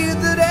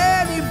believe that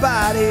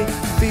anybody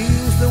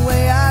feels the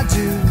way I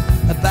do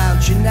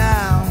about you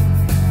now.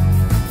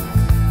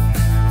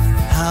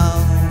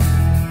 Oh.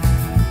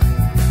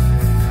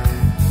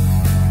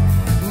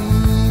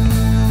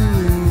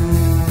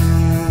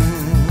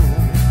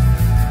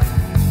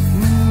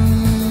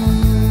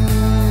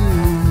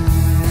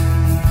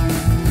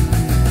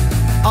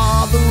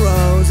 All the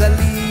roads that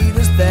lead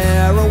us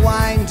there are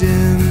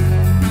winding.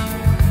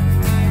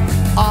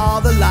 All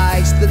the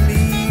lights that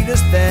lead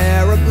us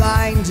there are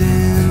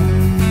blinding.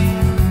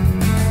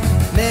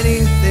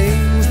 Many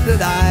things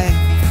that I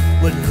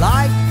would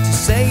like to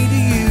say to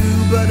you,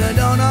 but I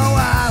don't know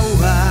how.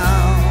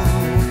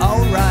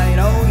 Alright,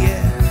 oh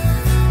yeah.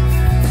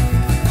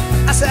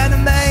 I said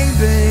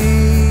maybe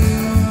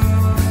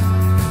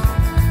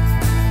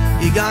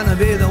you're gonna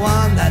be the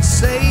one that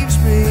saves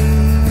me.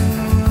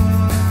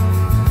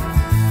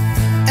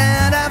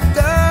 And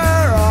after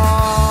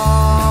all,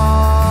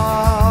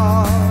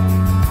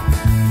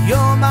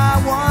 you're my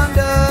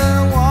Wonderwall.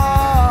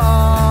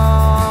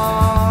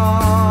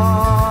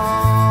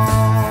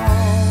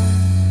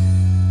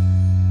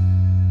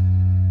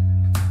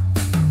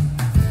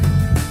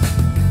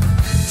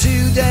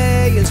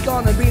 Today is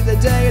gonna be the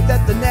day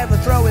that they never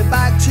throw it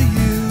back to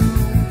you.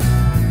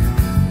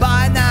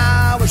 By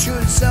now I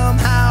should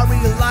somehow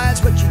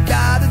realize what you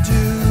gotta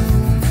do.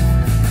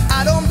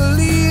 I don't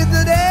believe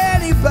that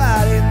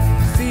anybody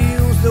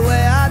feels the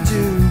way I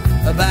do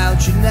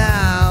about you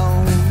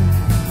now.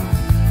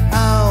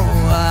 Oh,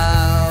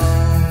 wow.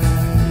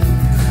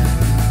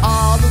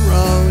 All the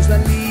roads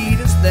that lead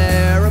us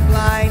there are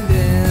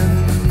blinding.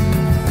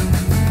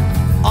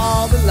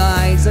 All the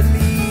lights that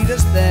lead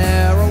us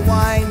there are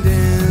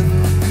winding.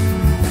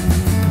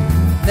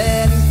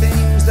 Many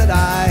things that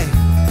I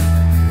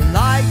would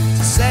like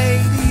to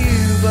say to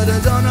you, but I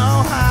don't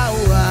know how.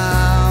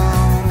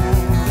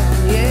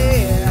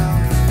 Yeah,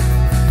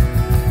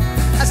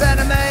 I said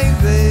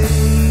maybe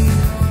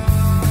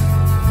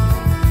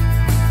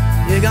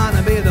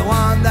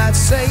that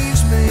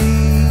saves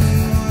me.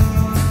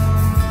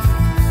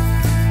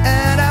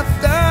 And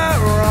after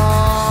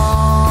all,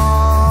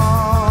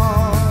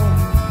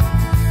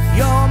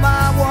 you're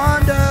my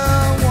wonderwall.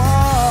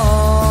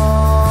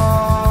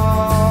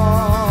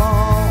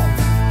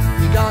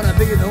 You're gonna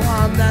be the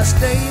one that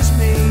stays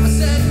me. I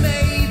said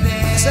maybe.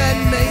 I said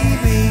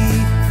maybe.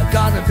 You're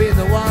gonna be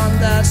the one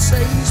that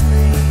saves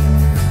me.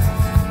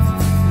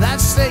 That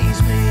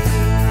saves me.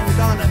 You're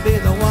gonna be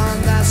the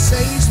one that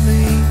saves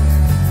me.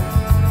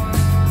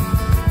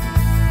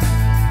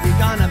 You're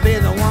gonna be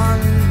the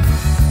one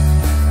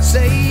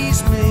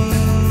saves me.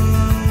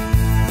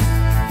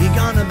 You're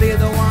gonna be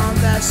the one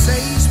that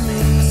saves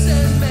me.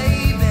 Said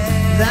maybe.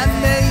 That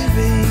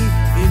maybe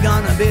you're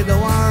gonna be the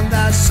one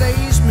that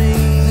saves me.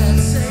 That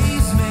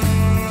saves me.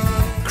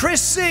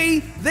 Chris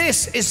C,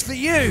 this is for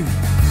you.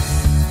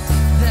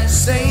 That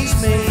Saves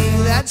me.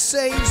 That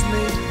saves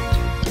me.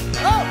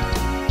 Oh!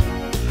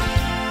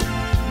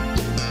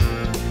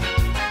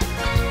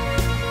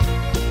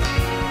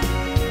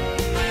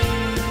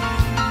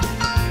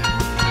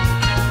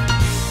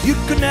 You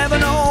can never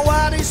know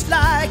what it's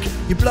like.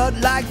 Your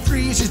blood like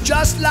freezes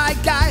just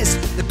like ice.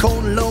 The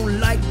cold alone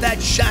light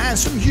that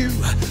shines from you.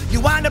 You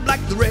wind up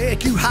like the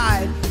wreck you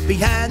hide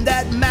behind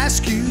that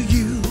mask you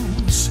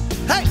use.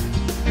 Hey!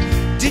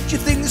 Did you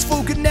think this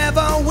fool could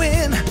never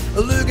win?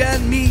 Look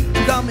at me,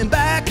 I'm coming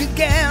back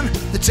again.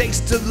 The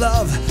taste of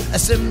love, a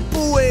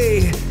simple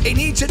way. You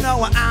need to know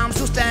where I'm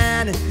still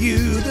standing.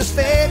 You just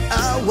fade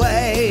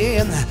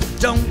away.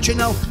 Don't you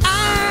know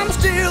I'm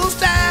still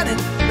standing,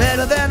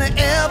 better than I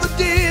ever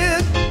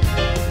did.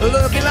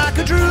 Looking like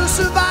a true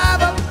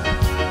survivor,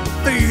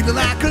 feeling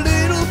like a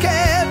little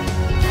kid.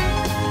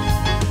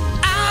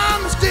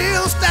 I'm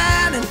still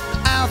standing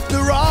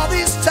after all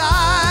this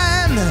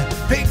time,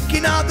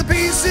 picking up the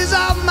pieces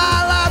of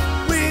my life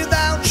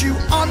without you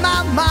on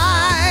my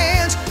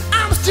mind.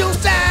 I'm still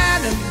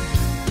standing,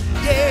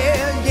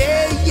 yeah,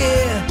 yeah,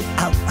 yeah.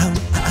 Ow, ow,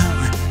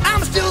 ow.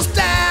 I'm still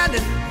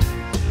standing,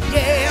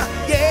 yeah,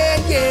 yeah,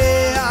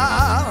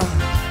 yeah.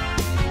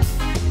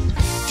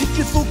 Did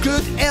you think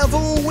could ever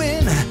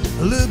win?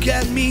 Look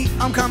at me,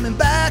 I'm coming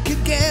back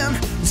again.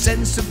 The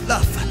sense of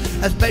love,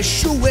 a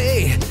special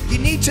way. You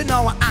need to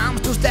know I'm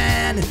still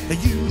standing,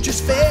 you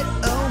just fade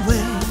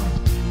away.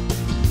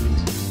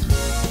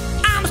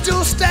 I'm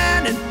still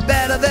standing,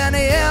 better than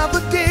I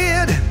ever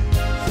did.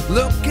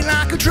 Looking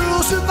like a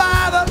true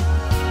survivor,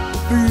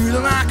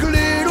 feeling like a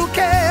little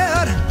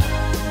kid.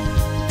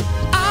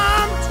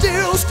 I'm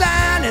still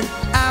standing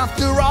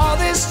after all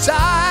this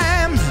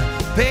time,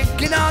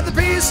 picking up the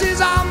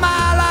pieces of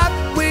my life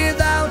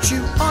without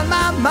you on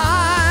my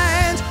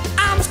mind.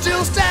 I'm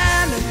still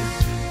standing,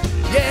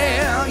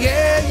 yeah,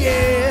 yeah,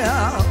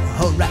 yeah.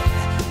 Alright,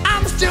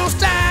 I'm still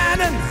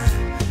standing,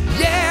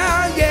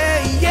 yeah,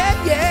 yeah,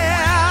 yeah,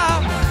 yeah.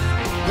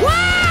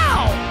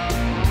 Wow!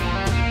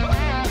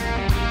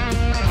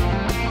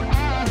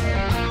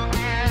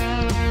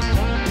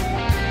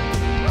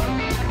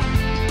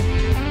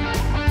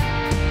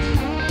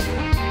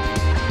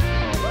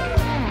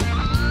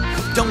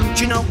 Don't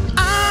you know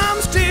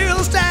I'm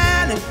still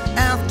standing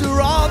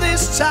after all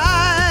this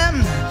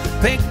time,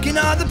 picking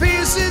up the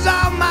pieces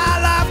of my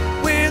life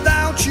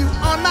without you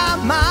on my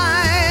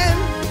mind.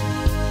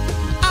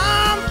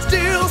 I'm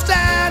still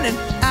standing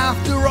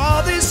after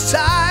all this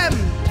time,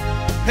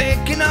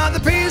 picking up the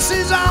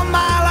pieces of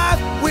my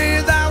life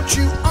without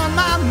you on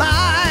my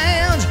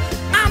mind.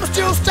 I'm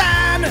still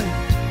standing,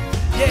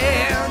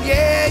 yeah,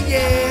 yeah,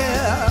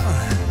 yeah.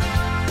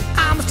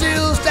 I'm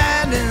still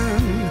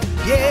standing,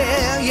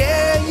 yeah,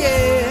 yeah,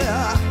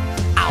 yeah.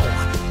 Ow,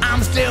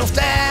 I'm still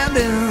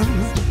standing,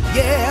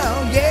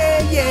 yeah, yeah,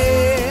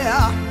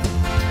 yeah.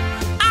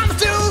 I'm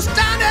still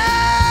standing,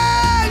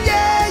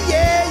 yeah,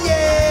 yeah,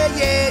 yeah,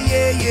 yeah,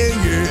 yeah, yeah,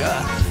 yeah.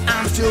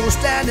 I'm still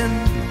standing,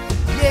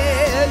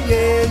 yeah,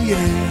 yeah,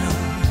 yeah.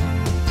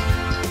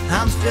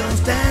 I'm still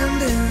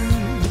standing,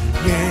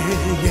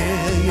 yeah,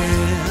 yeah,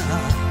 yeah.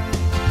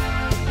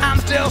 I'm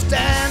still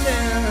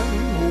standing,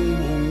 oh,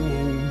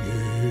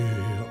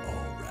 yeah,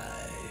 all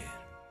right.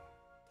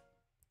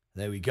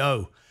 There we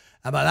go.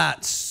 How about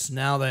that?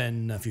 Now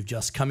then, if you've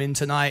just come in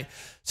tonight,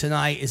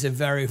 tonight is a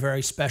very,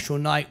 very special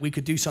night. We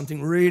could do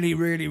something really,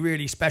 really,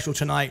 really special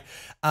tonight.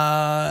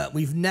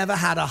 We've never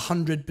had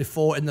 100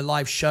 before in the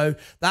live show.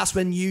 That's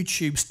when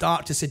YouTube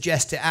start to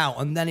suggest it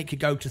out, and then it could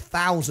go to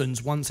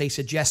thousands once they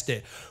suggest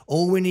it.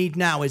 All we need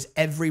now is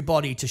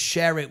everybody to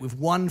share it with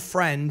one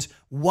friend,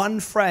 one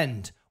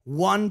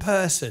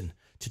person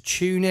to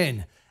tune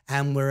in,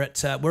 and we're at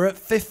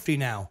 50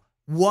 now.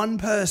 One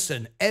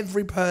person,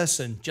 every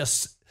person,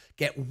 just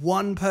get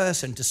one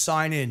person to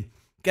sign in,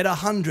 get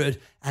 100,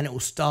 and it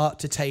will start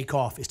to take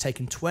off. It's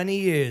taken 20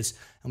 years,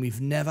 and we've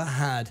never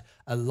had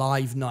a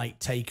live night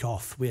take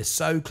off. We're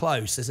so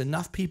close. There's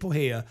enough people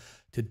here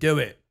to do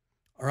it.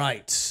 All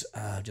right,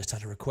 just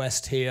had a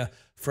request here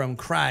from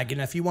Crag,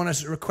 and if you want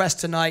to request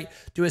tonight,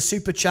 do a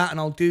super chat, and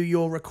I'll do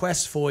your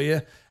request for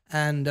you,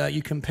 and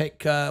you can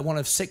pick one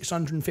of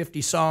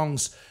 650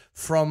 songs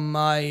from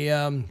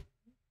my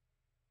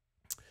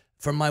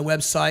from my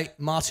website,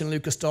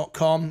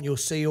 martynlucas.com. You'll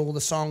see all the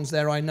songs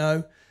there, I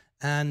know.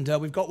 And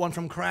we've got one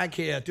from Craig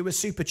here. Do a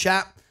super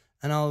chat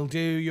and I'll do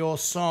your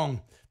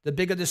song. The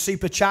bigger the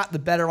super chat, the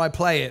better I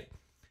play it.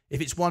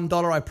 If it's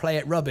 $1, I play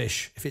it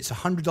rubbish. If it's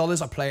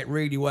 $100, I play it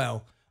really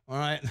well. All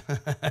right?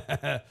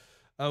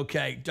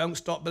 Okay, Don't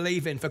Stop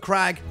Believing. For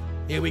Craig,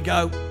 here we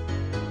go.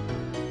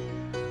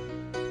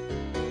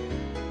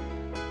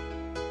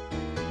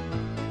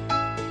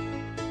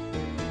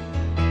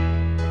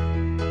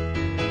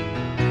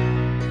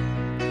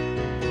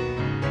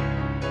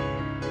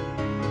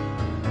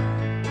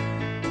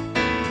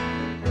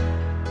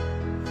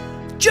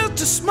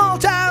 Just a small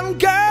town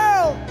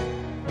girl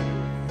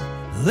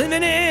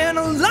living in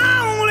a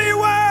lonely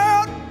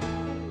world.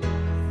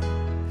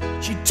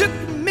 She took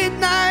the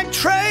midnight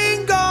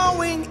train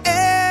going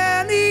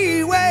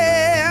anywhere.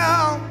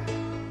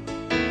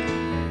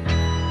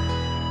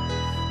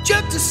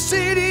 Just a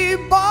city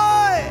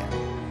boy,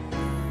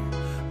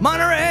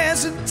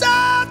 Monterey's and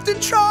South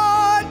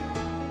Detroit.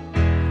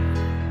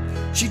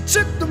 She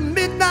took the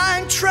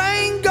midnight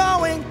train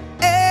going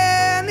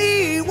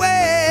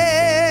anywhere.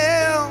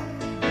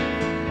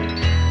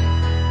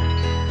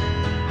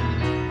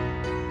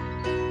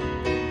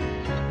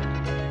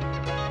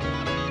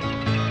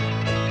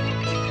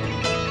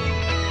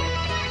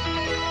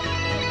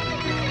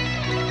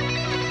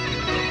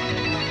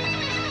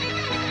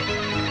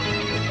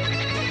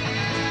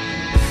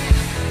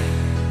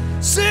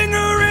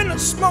 Singer in a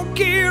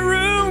smoky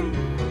room,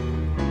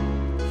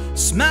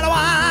 smell of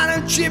wine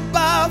and cheap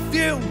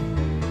perfume.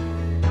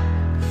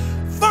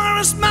 For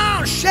a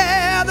smile,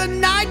 share the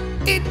night.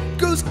 It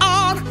goes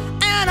on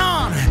and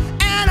on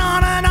and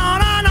on and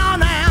on and on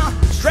now.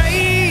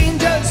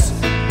 Strangers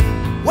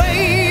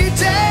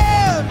waiting,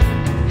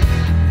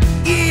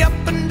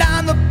 up and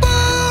down the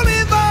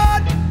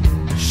boulevard.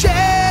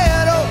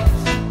 Shadows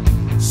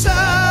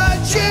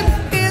searching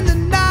in the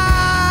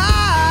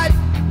night.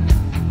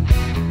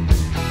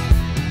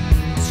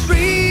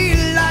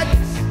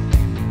 Streetlights,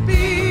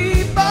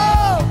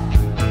 people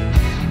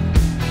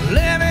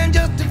living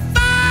just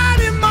defied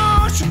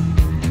emotion,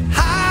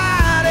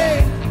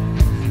 hiding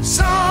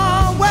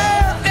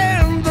somewhere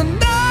in the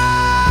night.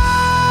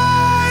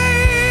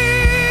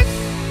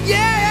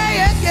 Yeah,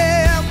 yeah,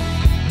 yeah.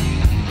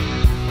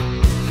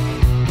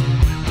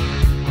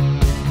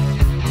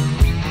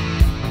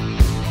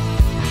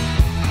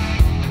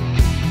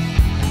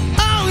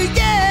 Oh,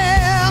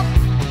 yeah.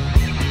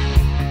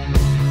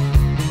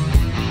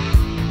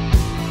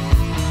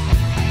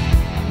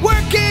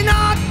 Working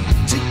hard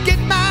to get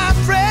my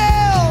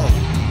thrill.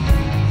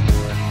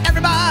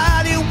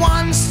 Everybody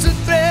wants to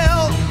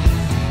thrill.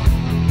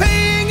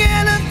 Paying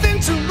anything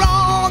to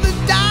roll the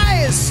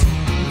dice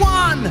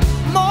one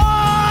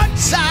more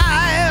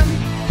time.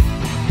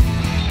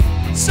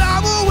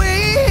 Some will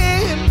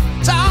win,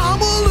 some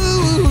will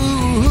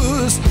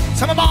lose.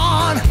 Some are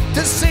born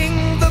to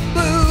sing the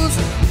blues.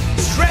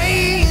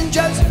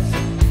 Strangers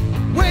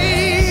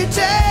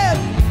waiting,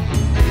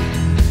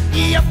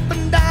 up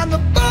and down the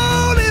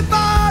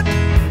boulevard.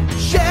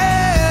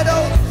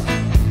 Shadows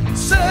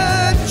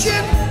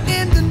searching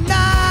in the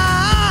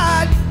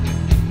night.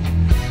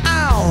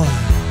 Ow.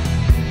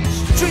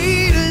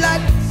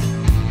 Streetlights,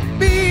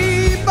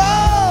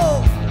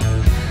 people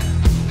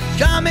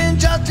coming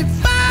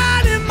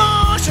justified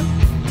emotion,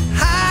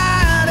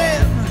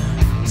 hiding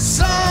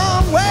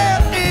somewhere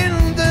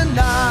in the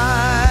night.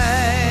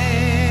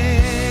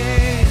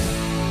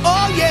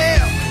 Oh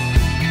yeah.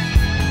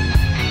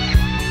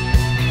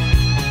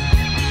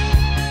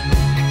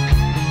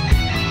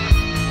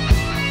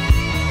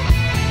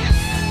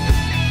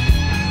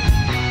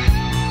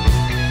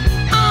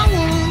 Oh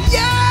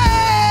yeah.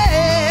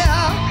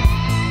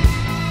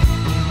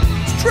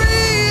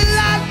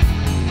 Streetlight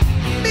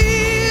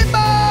people,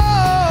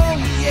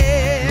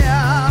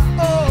 yeah,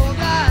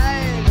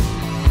 alright.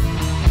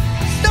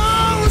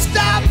 Don't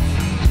stop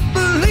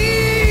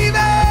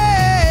believing,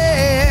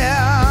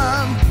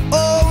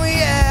 oh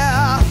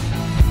yeah.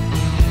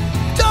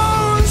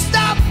 Don't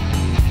stop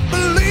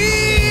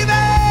believing,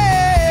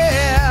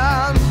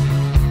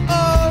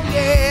 oh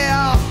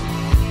yeah.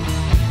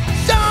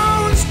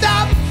 Don't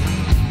stop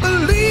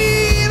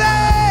believing,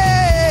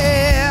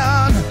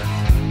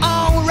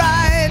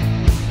 alright.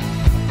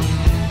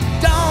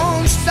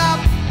 Don't stop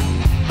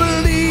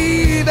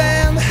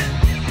believing.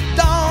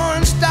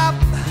 Don't stop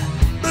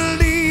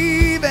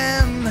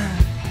believing.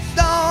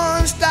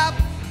 Don't stop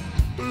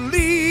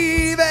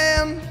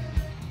believing.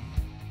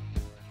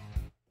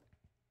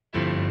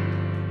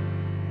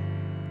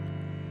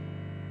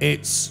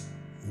 It's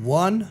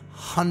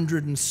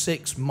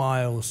 106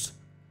 miles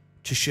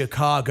to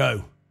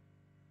Chicago.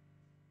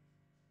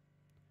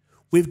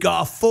 We've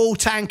got a full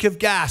tank of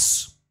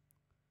gas,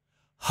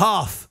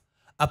 half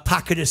a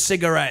packet of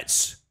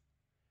cigarettes.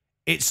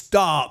 It's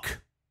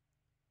dark,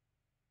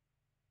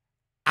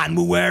 and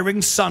we're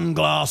wearing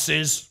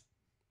sunglasses.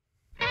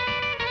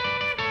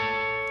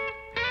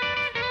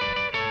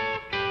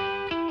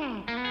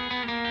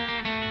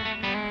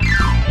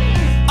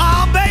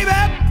 Oh, baby,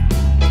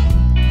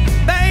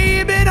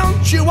 baby,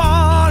 don't you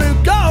wanna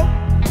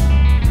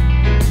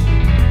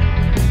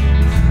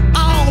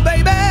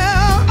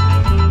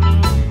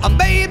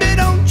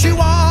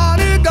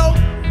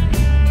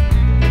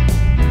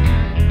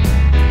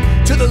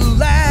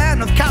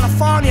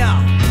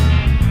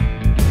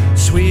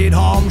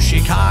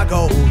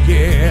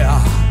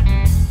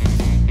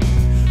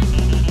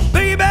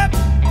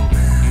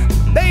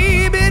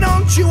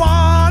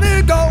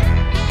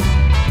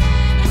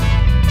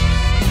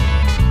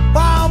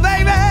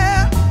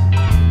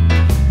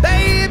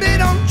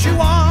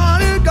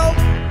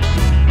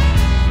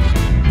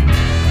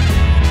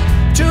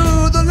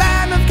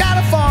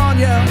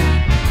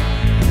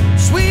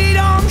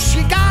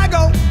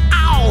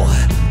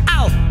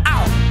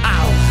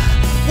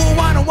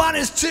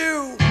is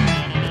 2.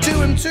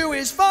 2 and 2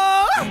 is 4.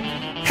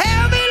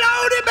 Heavy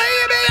loaded,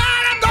 baby,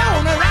 and I'm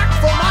gonna rock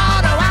from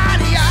all the way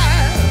to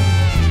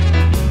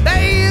the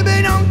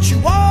baby, don't you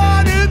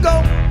wanna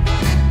go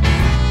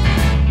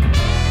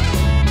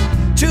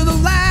to the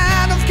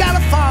land of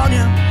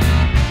California?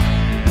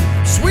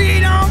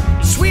 Sweet on,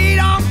 sweet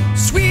on,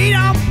 sweet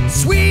on,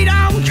 sweet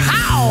on,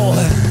 how?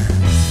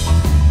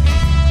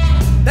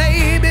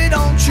 Baby,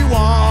 don't you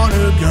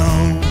wanna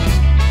go?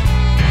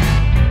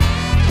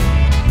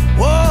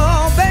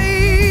 Oh,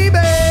 baby,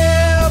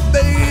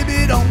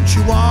 baby, don't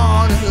you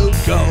wanna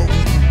go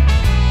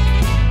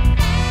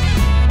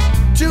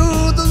to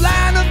the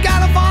land of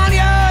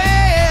California?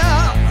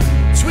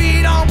 Yeah.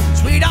 Sweet on,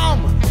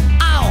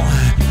 ow,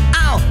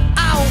 ow,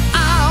 ow,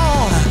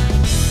 ow.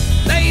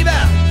 Baby,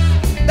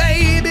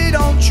 baby,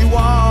 don't you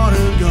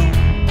wanna go?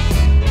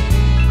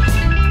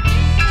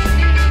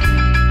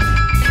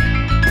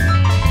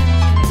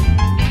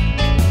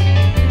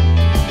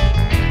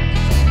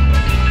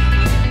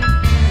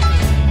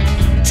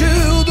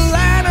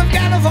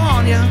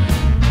 California,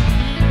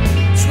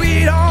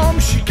 sweet home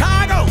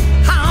Chicago,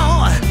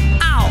 ow,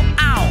 ow,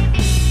 ow.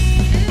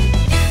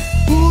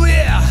 Ooh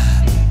yeah,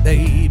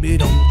 baby,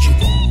 don't you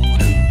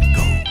wanna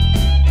go?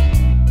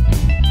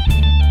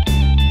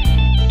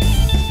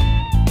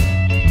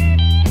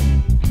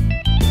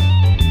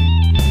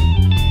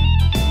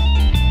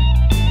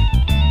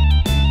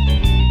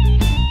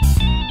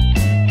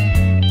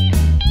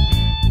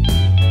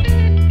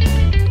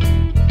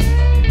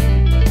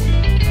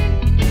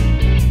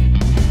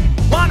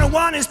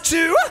 One is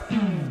 2,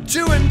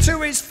 2 and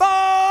 2 is 4.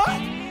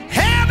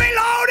 Heavy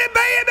loaded,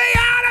 baby,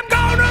 and I'm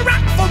gonna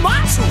rock for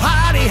my so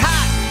hotty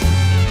hot.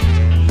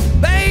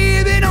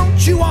 Baby,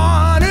 don't you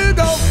wanna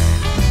go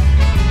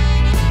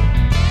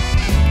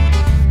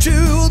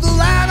to the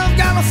land of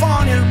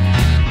California?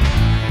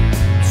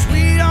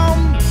 Sweet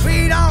on,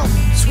 sweet on,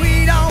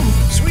 sweet on,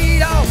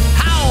 sweet on,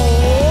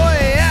 oh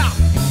yeah.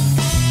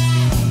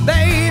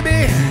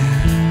 Baby,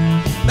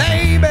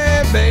 baby,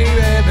 baby,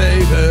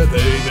 baby, baby,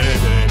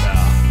 baby.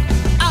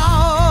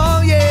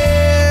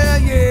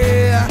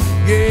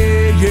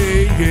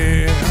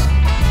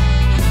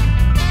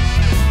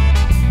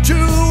 To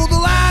the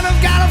land of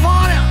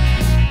California,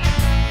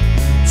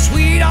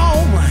 sweet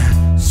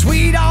home,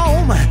 sweet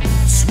home,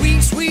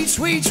 sweet, sweet,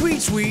 sweet,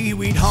 sweet,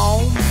 sweet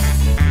home.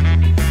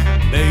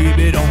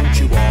 Baby, don't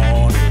you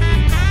want it?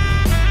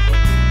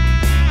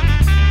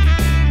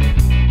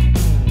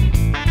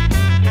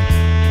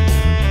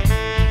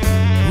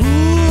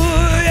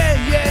 Ooh, yeah,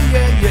 yeah,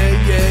 yeah, yeah,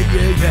 yeah,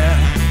 yeah, yeah.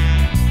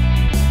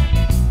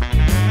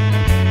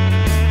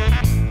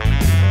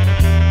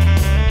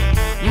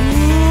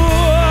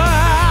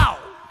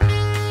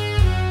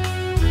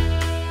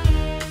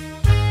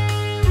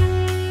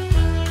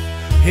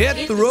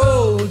 Hit the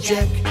road,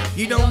 Jack,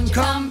 you don't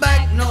come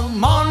back no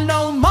more,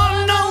 no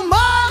more, no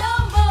more.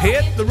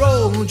 Hit the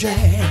road,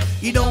 Jack,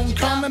 you don't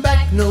come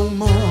back no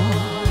more.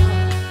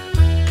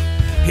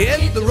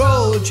 Hit the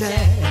road,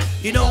 Jack,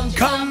 you don't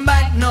come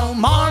back no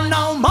more,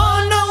 no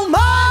more, no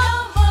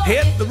more.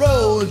 Hit the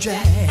road,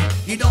 Jack,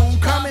 you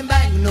don't coming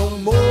back no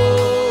more.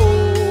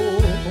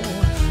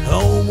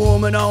 Oh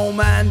woman, oh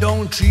man,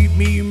 don't treat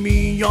me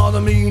mean. You're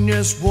the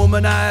meanest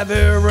woman I've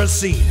ever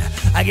seen.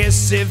 I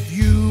guess if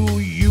you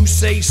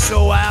say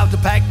so, I have to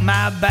pack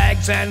my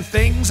bags and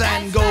things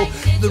and go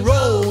the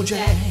road,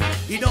 Jack.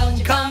 You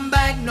don't come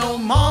back no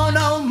more,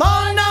 no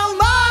more, no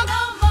more.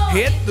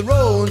 Hit the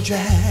road,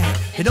 Jack.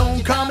 You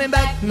don't coming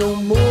back no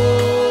more.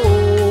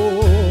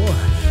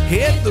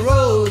 Hit the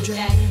road,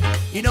 Jack.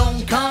 You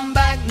don't come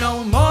back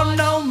no more,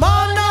 no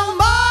more, no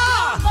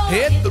more.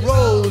 Hit the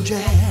road,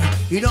 Jack.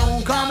 You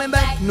don't coming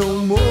back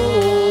no more.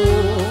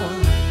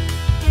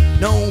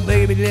 No,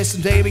 baby,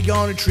 listen, baby,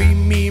 gonna treat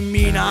me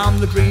mean. I'm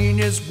the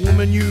greenest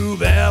woman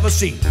you've ever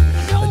seen.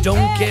 I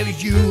don't care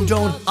if you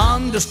don't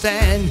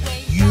understand.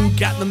 You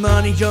got the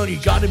money, you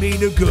gotta be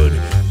the good.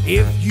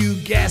 If you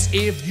guess,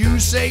 if you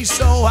say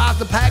so, I have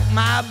to pack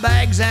my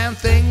bags and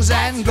things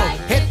and go.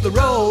 Hit the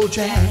road,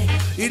 Jack.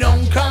 You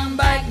don't come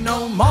back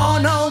no more,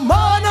 no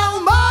more, no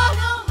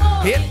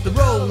more. Hit the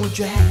road,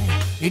 Jack.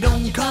 You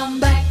don't come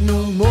back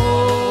no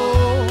more.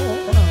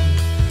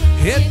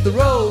 Hit the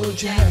road,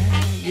 Jack.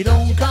 You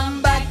don't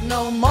come back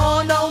no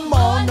more, no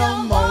more,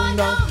 no more,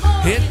 no.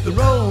 Hit the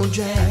road,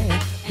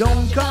 Jack.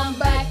 Don't come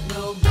back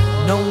no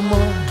more, no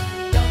more.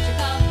 Don't you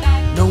come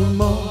back no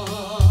more.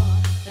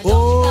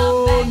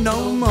 Oh,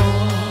 no more.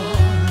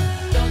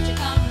 Don't you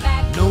come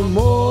back no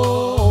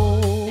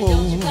more.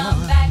 Don't you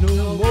come back no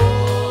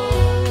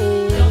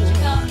more. Don't you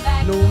come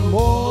back no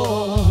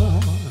more.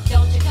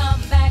 Don't you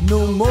come back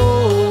no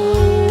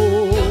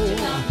more. Don't you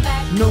come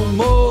back no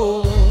more.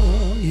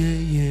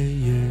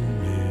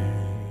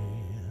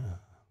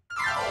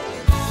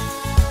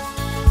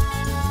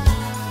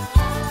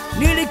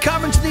 Nearly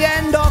coming to the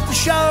end of the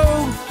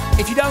show.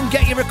 If you don't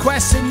get your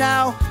requests in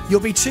now, you'll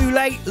be too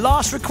late.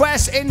 Last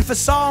requests in for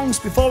songs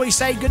before we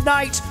say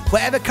goodnight.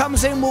 Whatever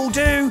comes in, we'll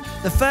do.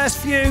 The first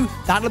few,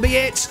 that'll be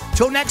it.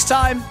 Till next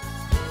time.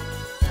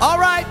 All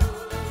right.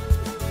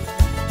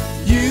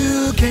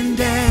 You can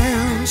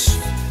dance,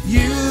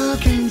 you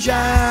can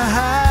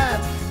jive,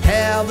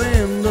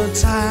 having the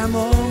time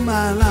of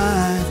my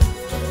life.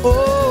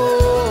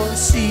 Oh,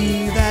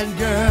 see that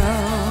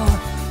girl,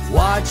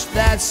 watch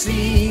that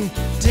scene,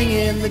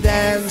 singing the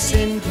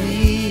dancing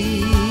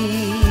queen.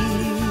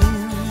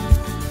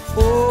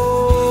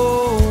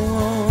 Oh,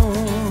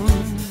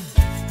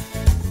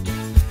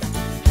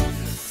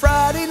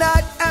 Friday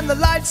night and the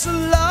lights are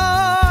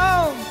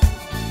low,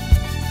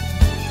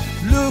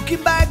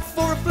 looking back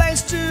for a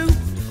place to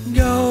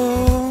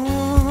go,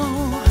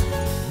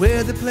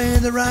 where they play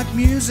the rock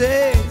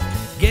music,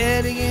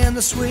 getting in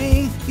the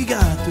swing. You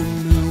got to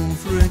move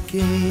for a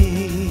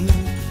king.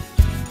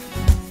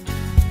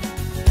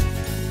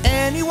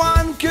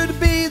 Anyone could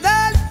be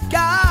that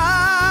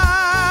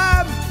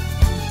guy.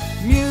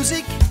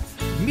 Music,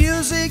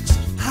 music's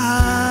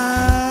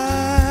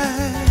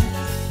high.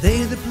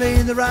 They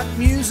play the rock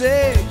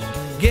music,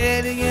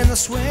 getting in the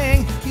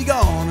swing. You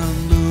gonna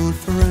move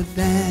for a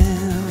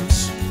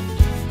dance.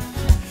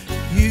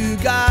 You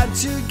got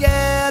to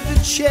get a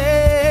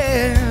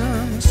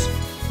chance.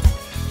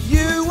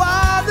 You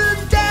are the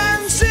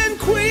dancing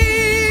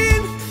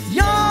queen,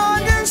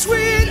 young and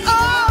sweet,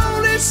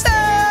 only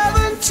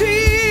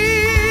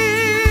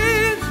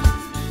 17.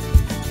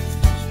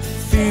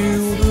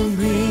 Feel the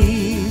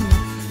ring,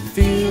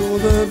 feel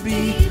the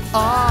beat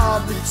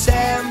of the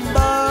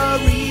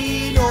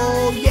tambourine,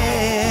 oh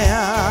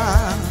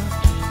yeah.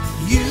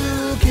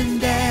 You can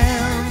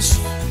dance,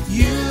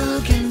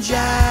 you can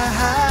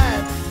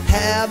jive,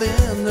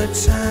 having the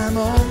time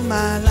of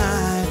my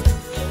life.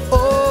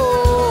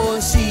 Oh,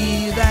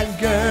 see that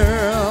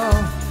girl,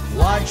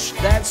 watch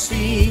that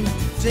scene,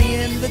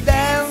 singing the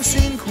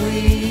dancing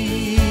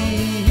queen.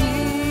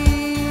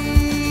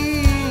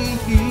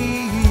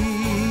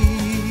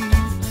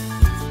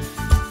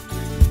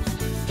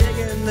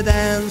 Singing the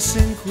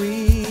dancing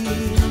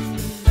queen.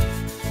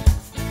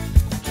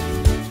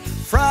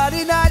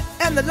 Friday night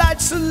and the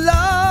lights are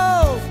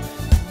low,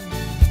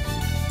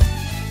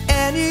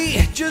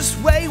 any just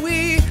way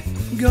we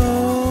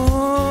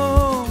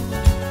go.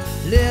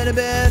 Little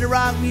bit of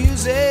rock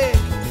music,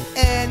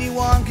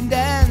 anyone can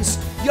dance.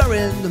 You're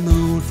in the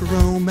mood for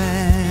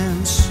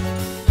romance.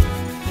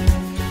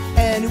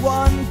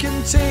 Anyone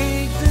can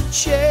take the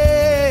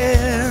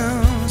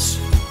chance.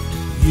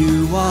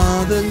 You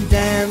are the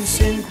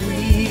dancing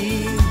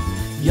queen,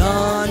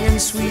 young and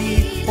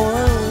sweet,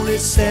 only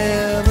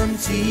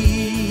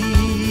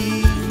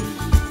 17.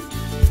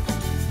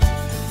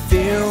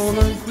 Feel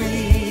the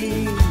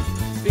queen,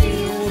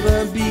 feel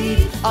the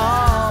beat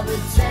of the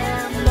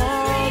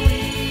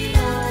tambourine,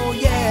 oh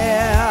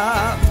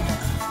yeah.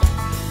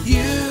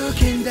 You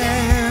can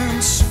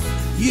dance,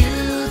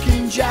 you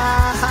can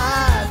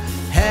jive,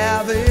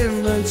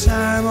 having the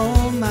time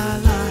of my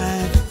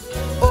life.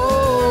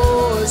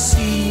 Oh,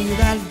 see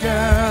that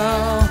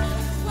girl,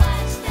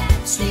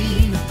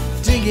 see,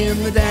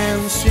 digging the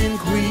dancing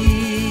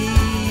queen.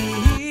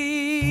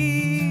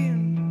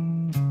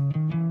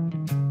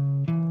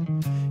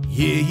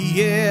 Yeah,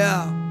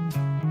 yeah.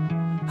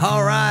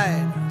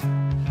 Alright.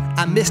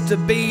 And Mr.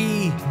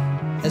 B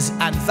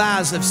and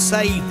Vaz have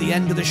saved the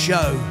end of the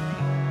show.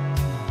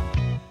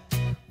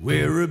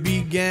 Where it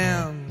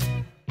began,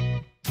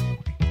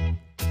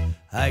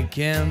 I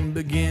can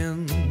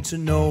begin to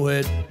know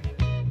it.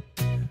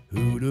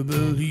 Who'd have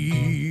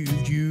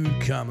believed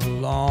you'd come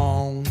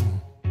along?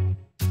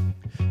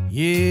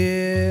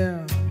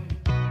 Yeah.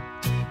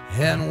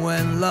 And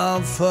when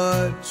love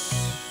hurts,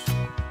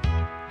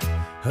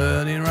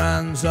 hurting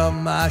runs up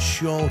my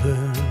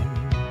shoulders,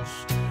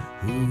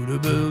 who'd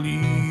have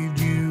believed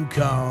you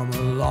come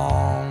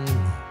along?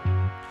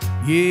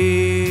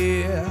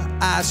 Yeah,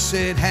 I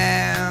said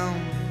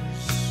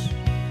hands,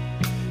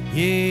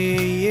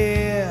 yeah,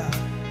 yeah,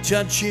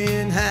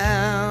 touching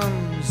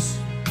hands,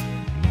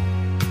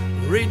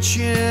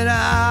 reaching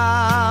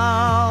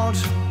out,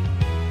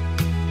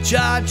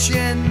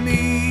 touching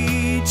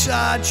me,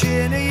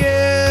 touching you.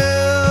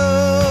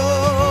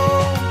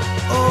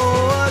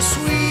 Oh,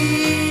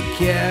 sweet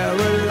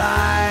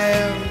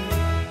Caroline,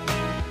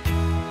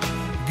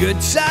 good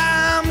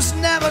times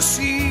never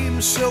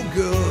seem so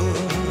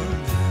good.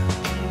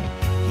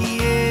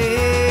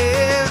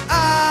 Yeah,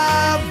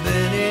 I've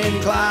been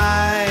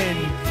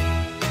inclined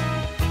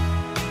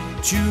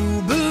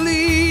to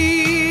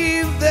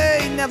believe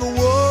they never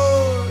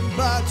would,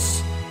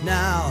 but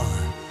now,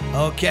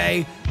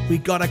 okay, we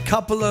got a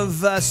couple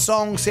of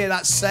songs here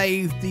that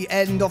saved the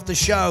end of the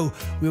show.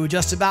 We were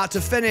just about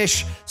to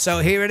finish, so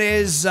here it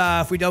is.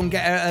 If we don't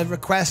get a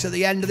request at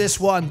the end of this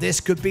one,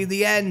 this could be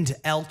the end.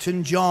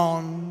 Elton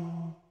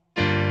John.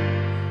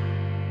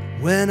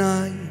 When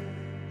I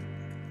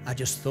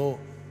just thought,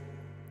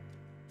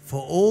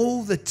 for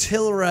all the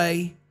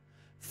Tilray,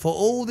 for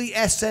all the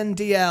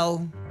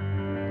SNDL,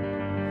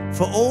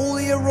 for all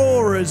the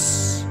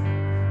Auroras,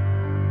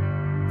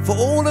 for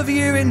all of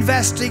you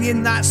investing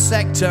in that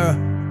sector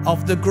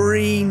of the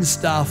green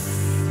stuff,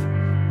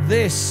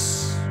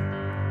 this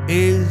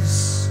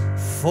is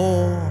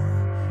for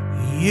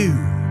you.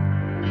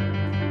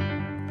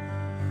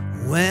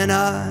 When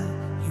I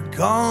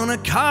gonna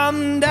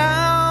come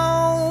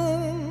down?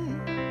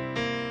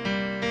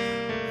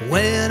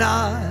 When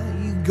are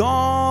you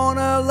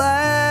gonna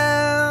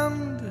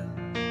land?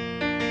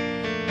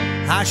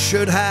 I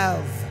should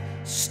have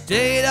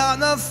stayed on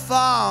the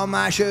farm.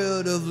 I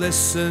should have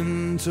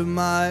listened to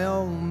my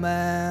old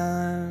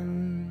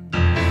man.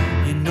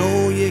 You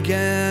know you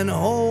can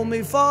hold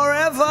me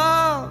forever.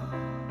 I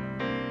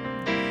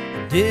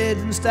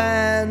didn't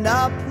stand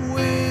up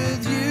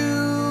with you.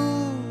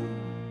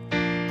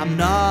 I'm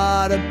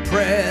not a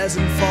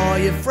present for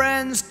your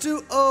friends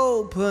to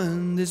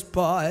open. This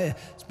boy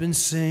has been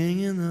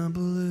singing the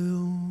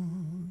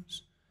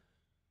blues.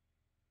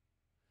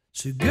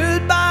 So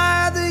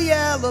goodbye the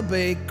yellow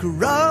brick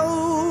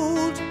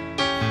road,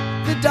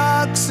 the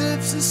dogs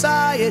of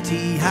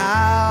society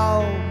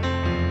howl.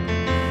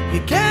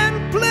 You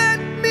can't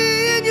plant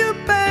me in your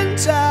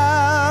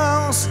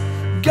penthouse,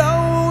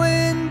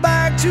 going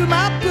back to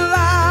my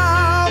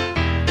plow,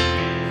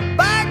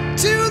 back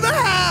to the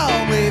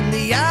howl in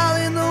the owl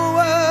in the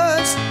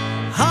woods,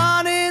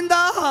 hunting the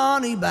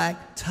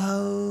honeyback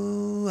toad.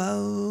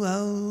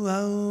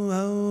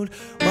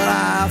 Well,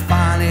 I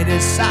finally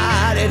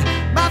decided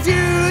my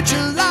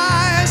future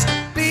lies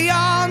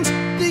beyond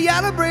the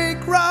yellow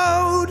brick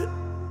road.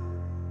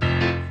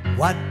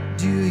 What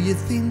do you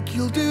think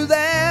you'll do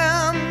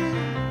then?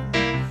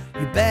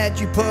 You bet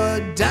you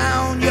put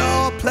down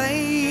your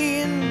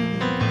plane,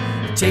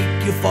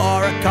 take you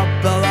for a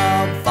couple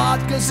of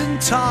vodkas and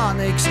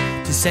tonics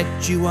to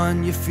set you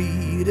on your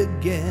feet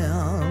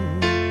again.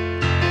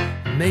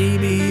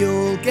 Maybe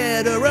you'll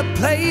get a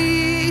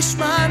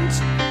replacement.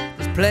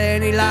 There's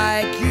plenty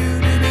like you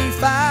to be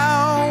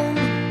found.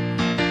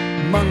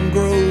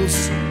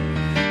 Mongrels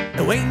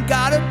who ain't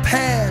got a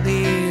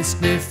penny,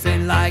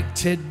 sniffing like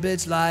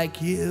tidbits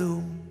like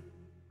you.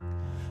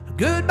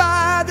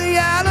 Goodbye the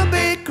yellow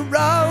brick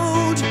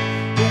road,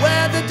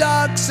 where the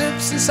dogs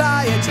of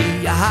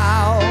society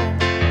howl.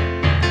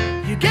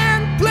 You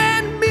can't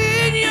plant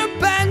me in your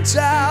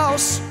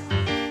penthouse,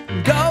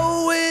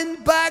 going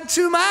back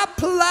to my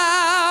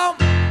plow,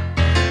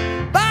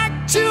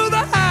 back to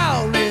the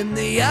howl in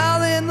the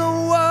owl in the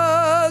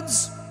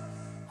woods,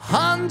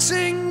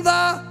 hunting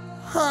the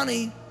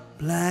honey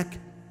black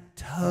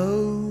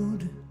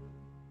toad.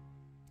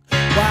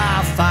 Well,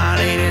 I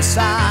finally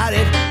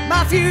decided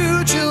my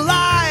future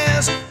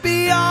lies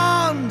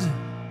beyond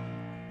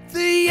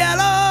the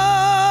yellow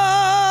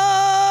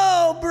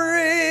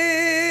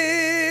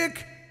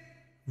brick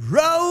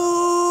road.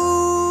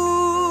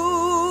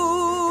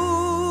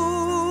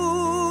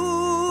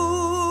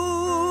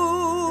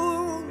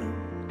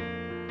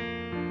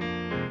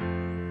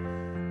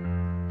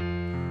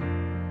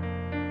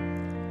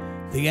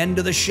 The end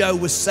of the show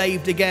was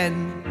saved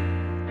again.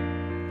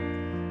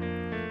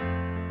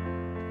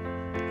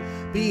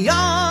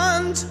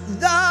 Beyond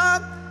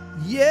the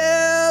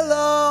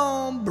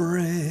yellow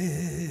brick.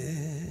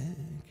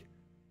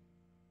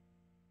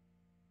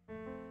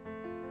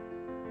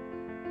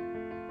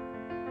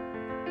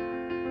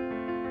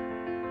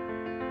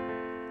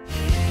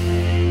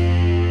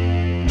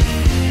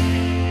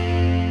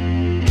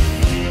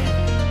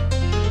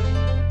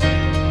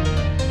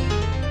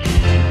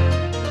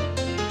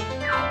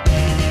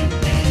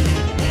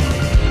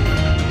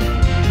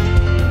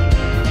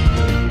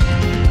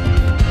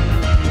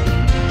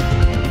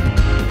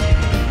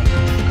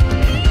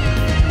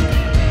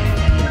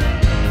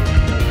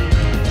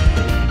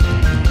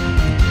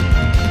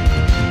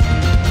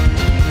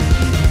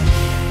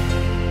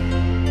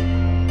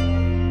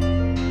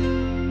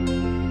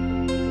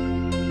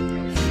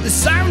 The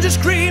sounds are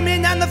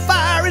screaming and the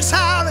fire is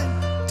howling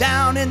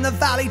down in the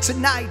valley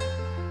tonight.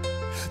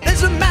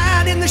 There's a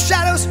man in the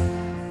shadows,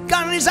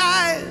 gun in his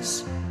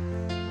eyes,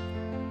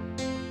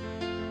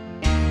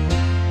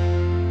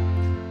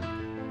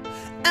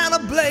 and a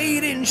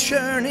blade in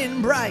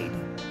churning bright.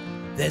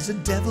 There's a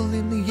devil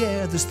in the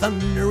air, there's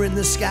thunder in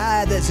the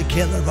sky, there's a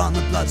killer on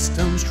the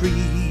bloodstone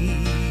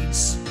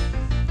streets.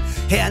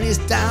 And he's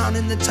down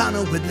in the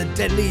tunnel with the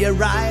deadlier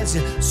eyes.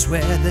 I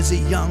swear there's a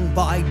young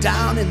boy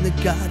down in the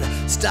gutter,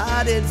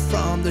 started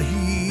from the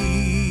heat.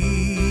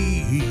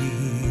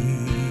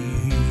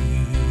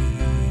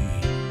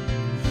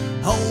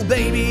 Oh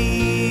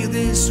baby,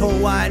 this whole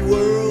wide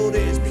world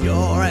is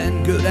pure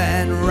and good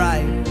and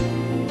right.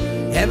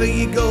 Ever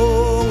you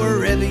go,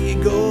 wherever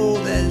you go,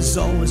 there's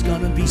always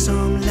gonna be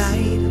some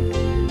light.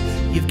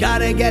 You've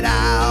gotta get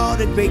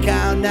out and break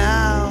out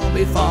now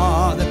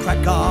before the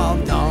crack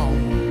of dawn.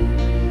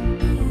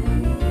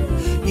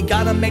 You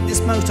gotta make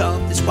this most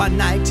of this one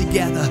night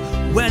together.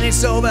 When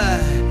it's over,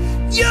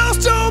 you'll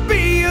still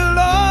be alone.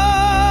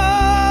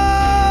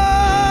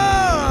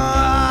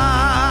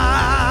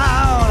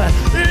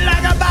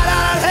 Like a bat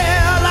out of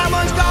hell, that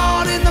one's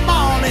gone in the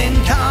morning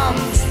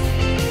comes.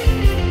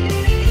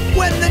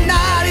 When the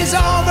night is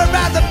over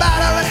at the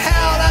battle of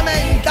hell, I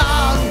mean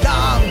gone,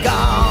 gone,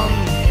 gone.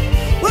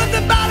 With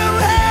the battle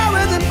of hell,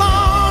 with the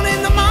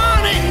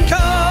morning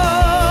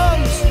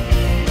comes.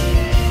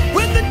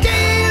 When the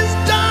day is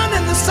done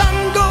and the sun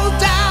goes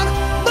down,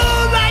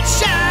 moonlight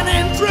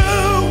shining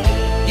through.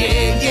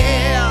 Yeah,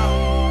 yeah.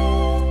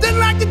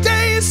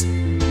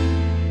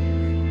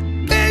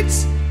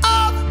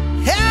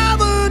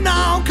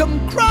 I'll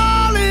come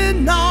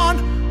crawling on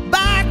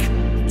back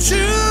to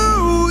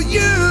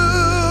you.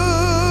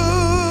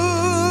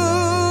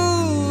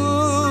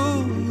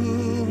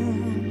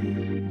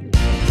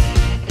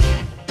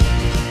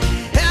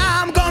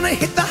 I'm gonna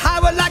hit the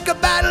highway like a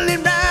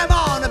battling ram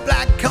on a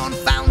black-corn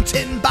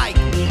fountain bike.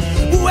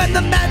 When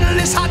the metal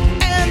is hot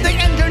and the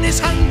engine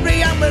is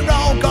hungry, and we're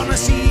all gonna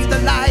see the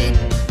light.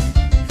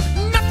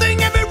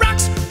 Nothing ever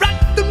rocks,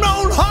 rock and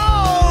roll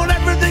hold.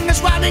 Everything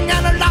is riding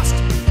and lost,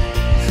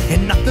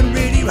 and nothing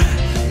really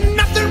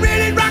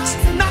rocks,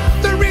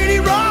 nothing really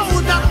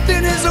rolls.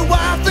 Nothing is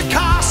worth the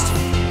cost.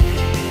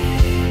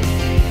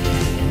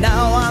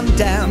 Now I'm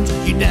damned,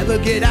 you never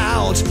get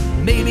out.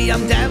 Maybe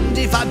I'm damned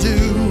if I do.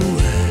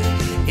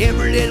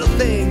 Every little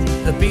thing,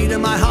 the beat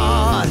of my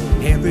heart,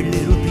 every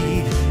little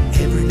beat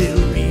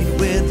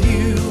with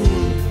you.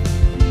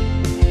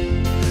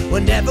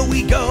 Whenever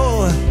we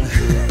go,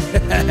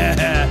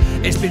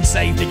 it's been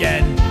saved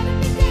again.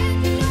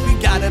 We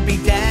gotta be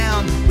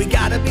damned, we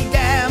gotta be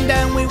damned,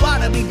 and we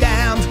wanna be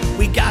damned.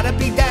 We gotta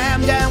be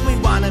damned, and we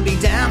wanna be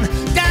damned.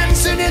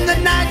 Dancing in the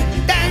night,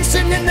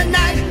 dancing in the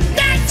night,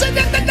 dancing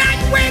in the night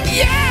with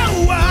you.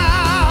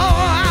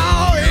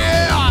 Oh,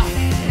 yeah.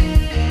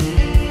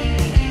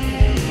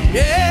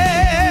 Yeah.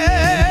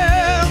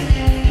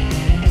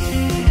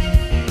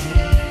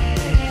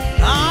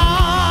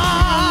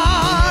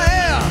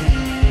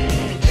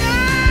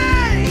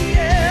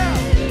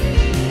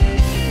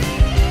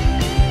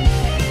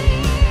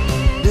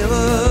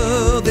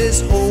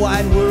 This whole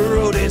wide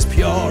world is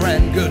pure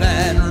and good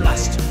and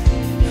lost.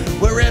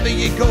 Wherever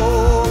you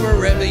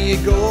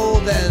go,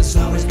 there's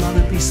always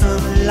gonna be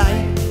some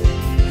light.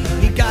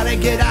 You gotta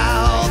get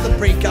out the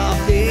break of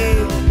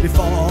day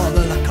before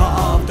the luck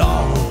of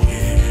dawn.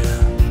 Yeah,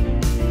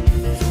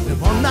 with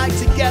one night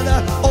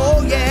together,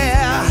 oh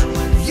yeah,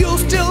 you'll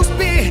still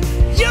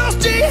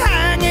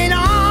hanging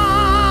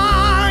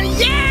on.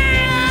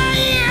 Yeah,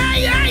 yeah,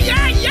 yeah,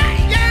 yeah, yeah,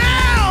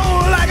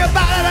 yeah. Like a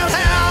battle of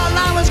hell,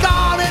 I was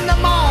gone in the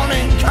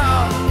morning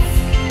come.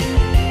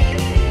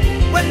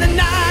 When the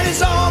night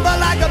is over,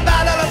 like a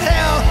battle of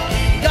hell,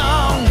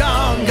 gone,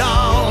 gone,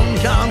 gone,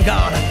 gone,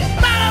 gone.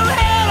 Battle of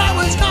hell, I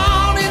was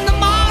gone in the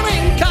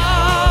morning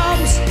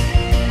comes.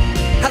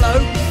 Hello.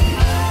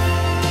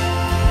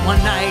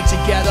 One night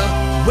together,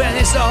 when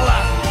it's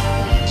over,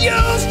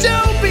 you'll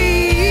still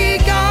be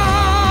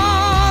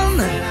gone.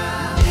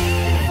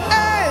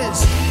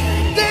 As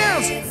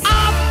this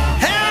of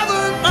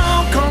heaven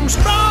all comes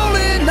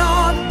rolling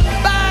on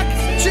back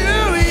to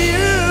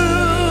you.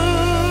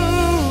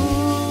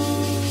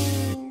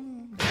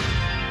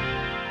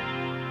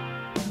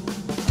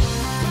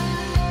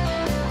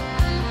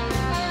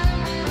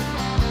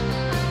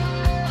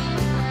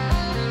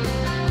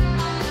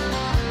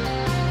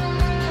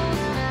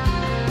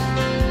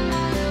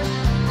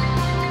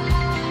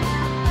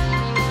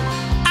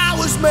 I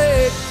was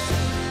made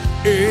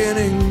in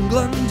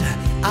England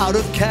out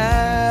of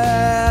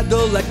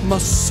Cadillac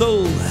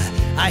muscle.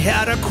 I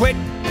had a quick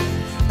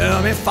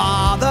me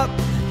father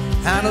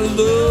and a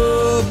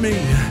love me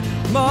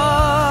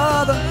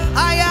mother.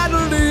 I had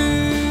a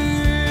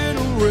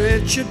little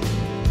Richard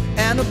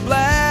and a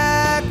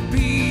black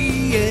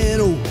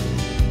piano.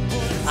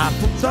 I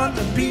put on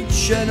the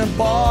beach and a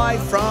boy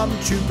from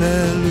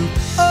Tupelo.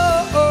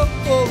 Oh, oh,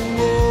 oh,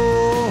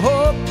 oh,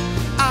 oh.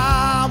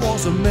 I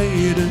was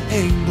made in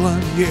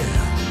England, yeah.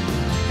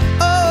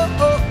 Oh,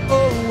 oh,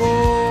 oh,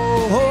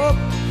 oh, oh.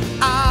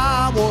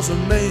 I was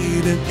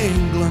made in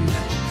England.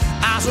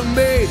 I was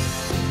made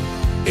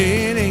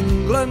in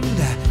England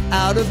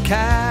out of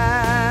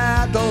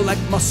Cadillac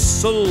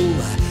muscle.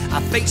 I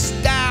face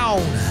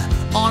down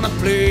on a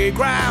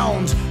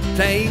playground,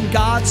 playing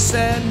God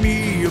send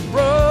me a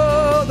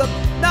brother,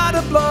 not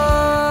a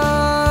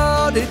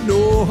blooded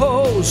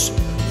nose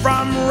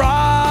from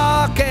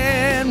rock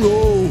and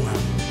roll.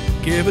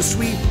 Give a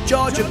sweet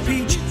Georgia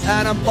peach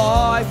and a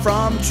boy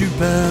from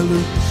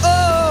Tupelo.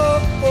 Oh,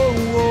 oh,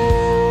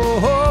 oh,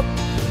 oh.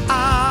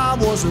 I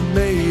was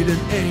made in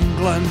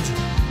England.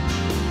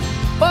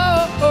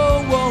 Oh,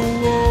 oh, oh,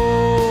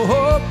 oh,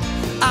 oh.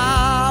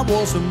 I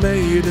was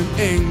made in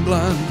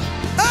England.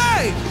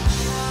 Hey!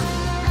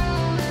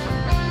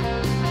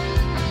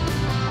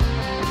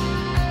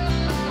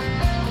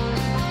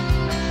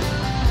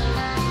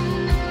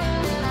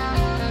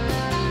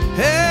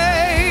 Hey!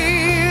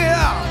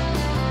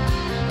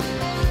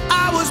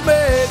 I was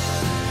made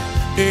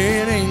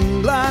in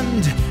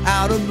England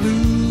out of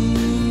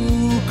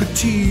blue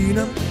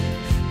Katina,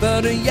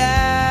 but a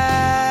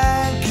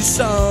Yankee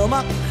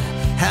summer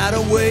had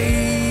a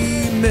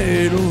way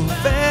middle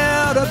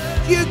better.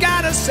 You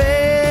got a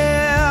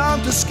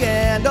Santa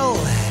scandal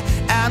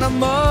and a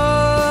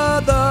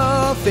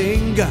mother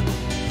finger.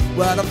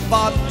 Well, I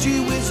thought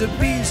you was a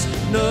beast,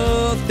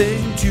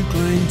 nothing to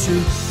cling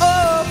to.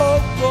 Oh,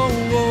 oh, oh,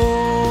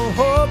 oh,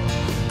 oh.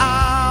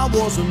 I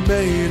was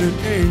made in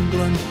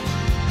England.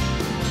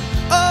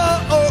 Oh,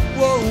 oh,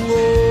 oh,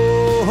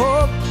 oh,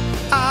 oh.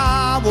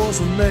 I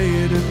was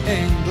made in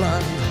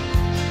England.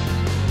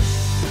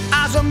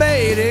 I was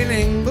made in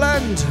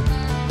England.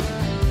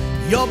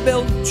 you're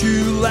built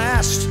to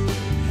last,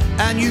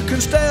 and you can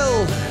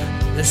still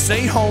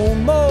say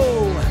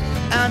homo,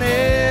 and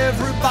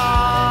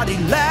everybody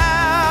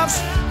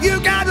laughs. You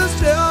got a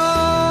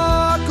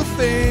circle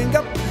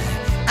finger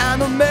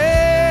and a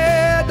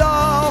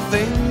middle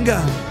finger,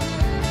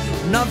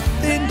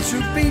 nothing to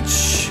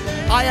reach.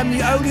 I am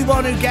the only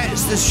one who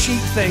gets the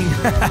sheep thing.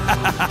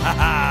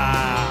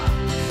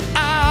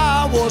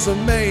 I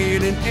wasn't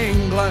made in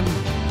England.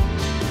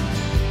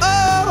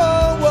 Oh,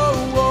 oh,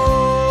 oh,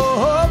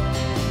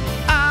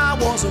 I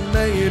wasn't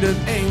made in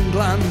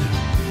England.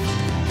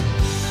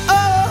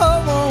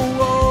 Oh, oh,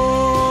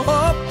 oh,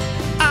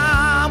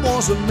 I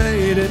wasn't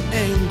made in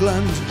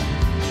England.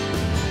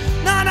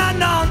 No, no,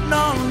 no,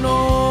 no,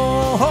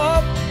 no,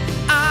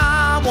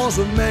 I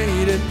wasn't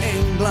made in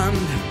England.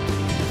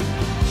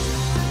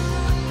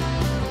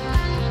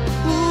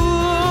 Ooh,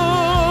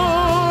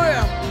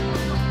 yeah.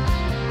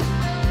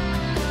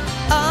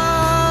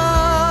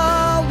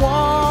 I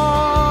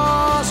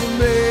wasn't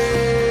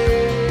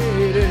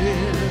made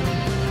in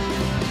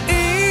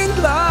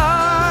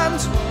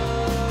England.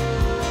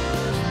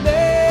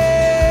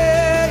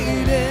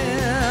 Made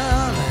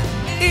in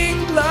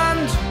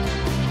England.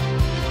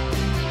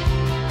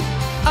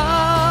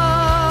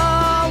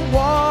 I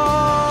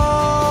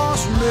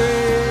was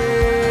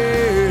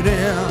made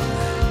in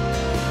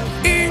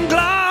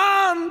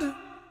England.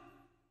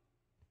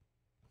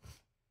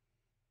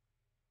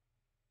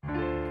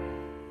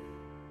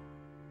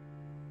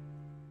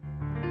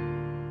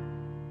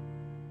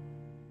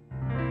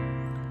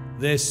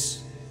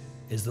 This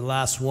is the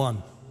last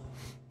one.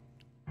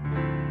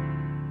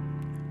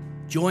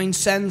 Join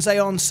Sensei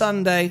on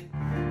Sunday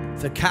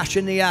for Cash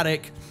in the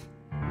Attic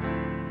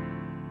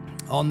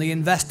on the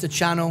Investor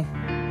channel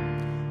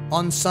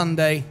on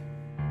Sunday.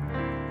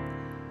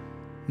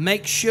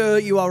 Make sure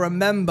you are a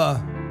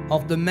member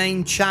of the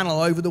main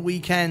channel over the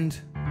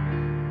weekend,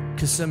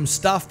 because some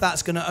stuff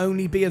that's going to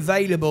only be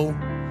available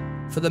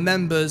for the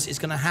members is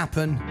going to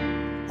happen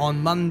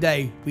on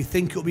Monday. We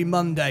think it'll be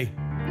Monday.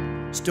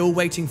 Still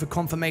waiting for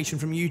confirmation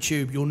from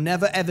YouTube. You'll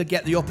never ever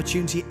get the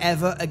opportunity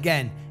ever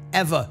again.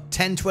 Ever.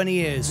 10, 20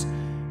 years.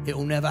 It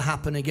will never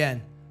happen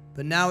again.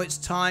 But now it's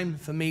time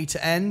for me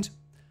to end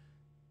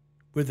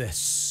with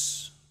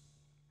this.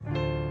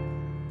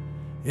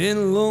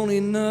 In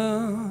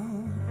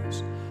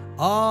loneliness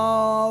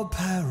of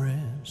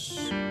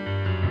Paris,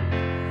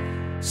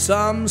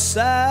 some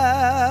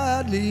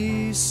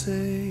sadly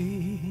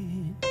say,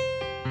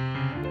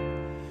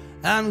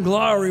 and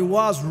glory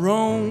was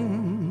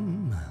Rome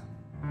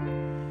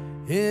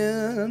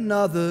in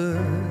another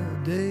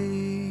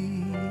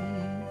day.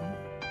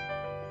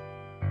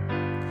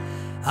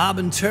 I've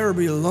been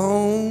terribly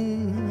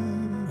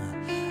alone,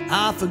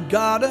 I've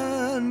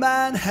forgotten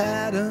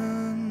Manhattan.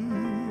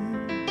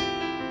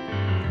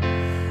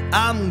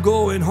 I'm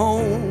going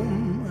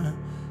home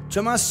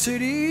to my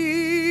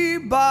city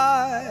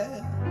by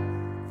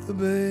the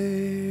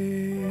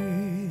bay.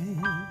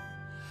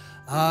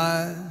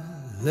 I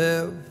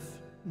left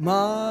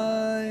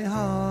my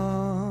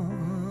heart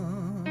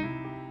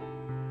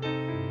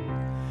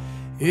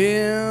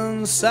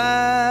in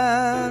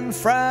San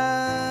Francisco,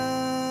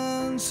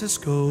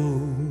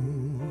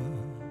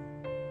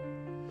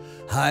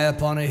 high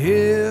up on a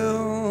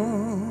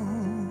hill.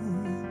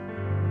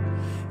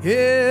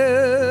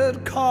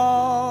 It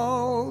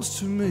calls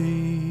to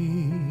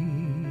me.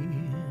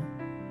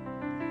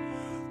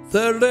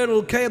 The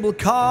little cable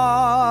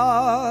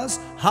cars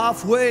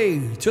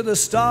halfway to the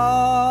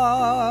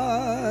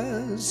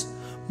stars.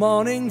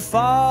 Morning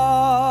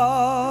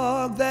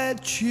fog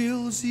that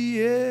chills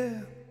the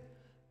air.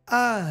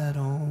 I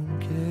don't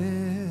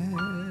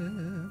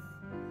care.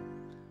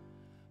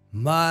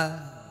 My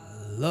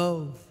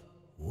love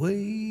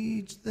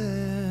waits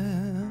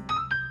there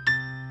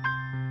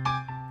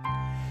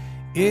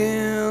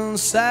in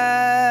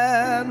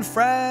San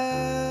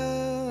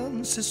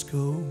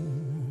Francisco,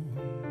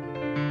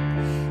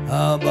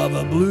 above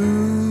a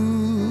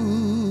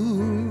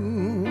blue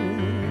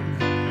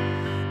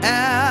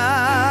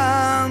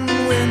and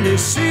windy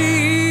sea.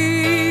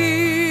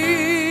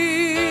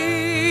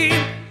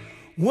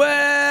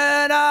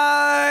 When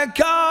I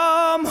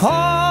come home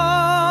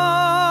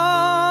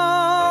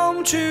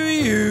to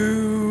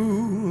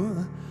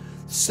you,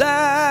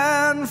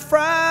 San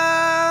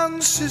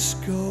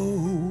Francisco,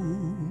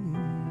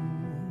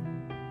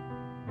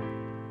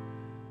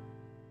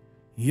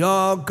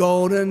 your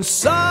golden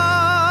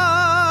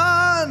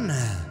sun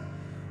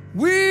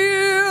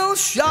will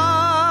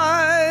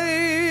shine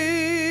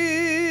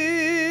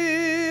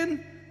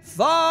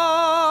for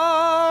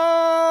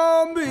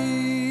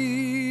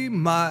me.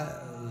 My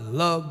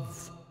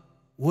love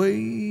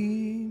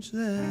waits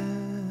there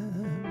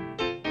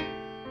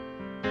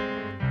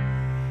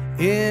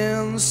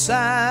in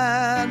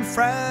San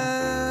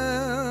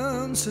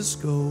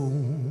Francisco,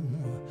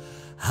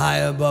 high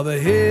above a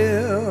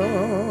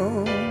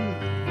hill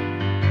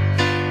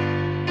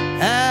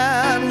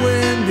and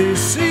windy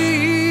sea.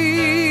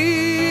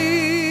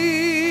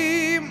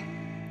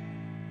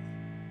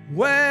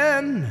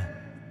 When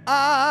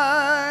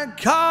I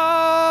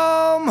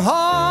come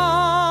home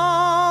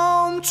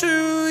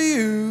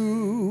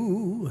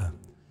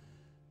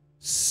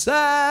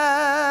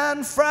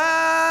San Francisco.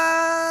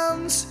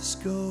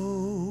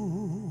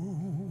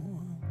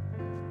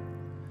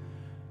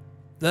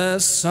 The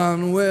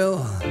sun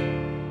will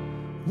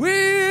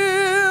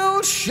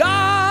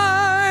shine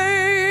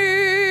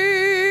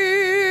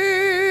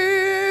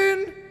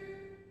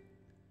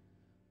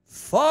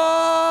for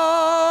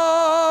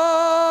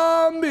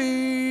me.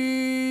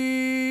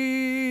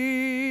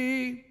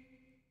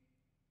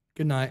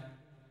 Good night.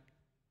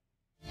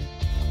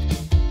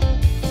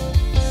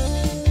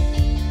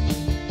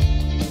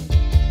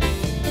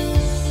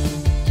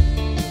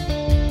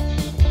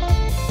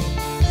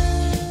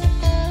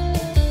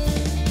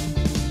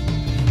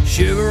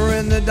 Shiver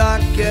in the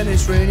dark and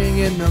it's raining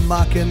in the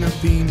muck in the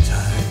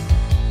meantime.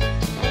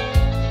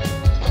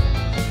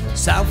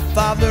 South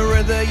of the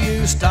river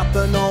you stop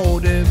and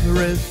hold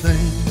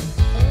everything.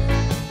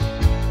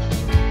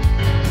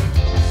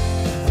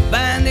 The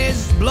band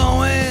is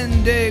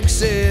blowing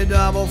Dixie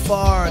double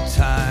for a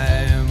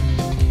time.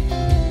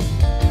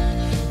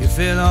 You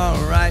feel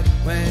alright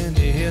when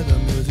you hear the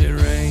music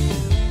ring.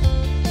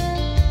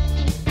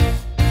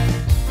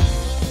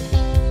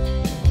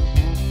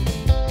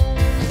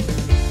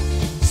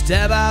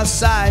 Step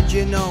outside,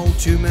 you know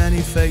too many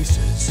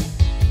faces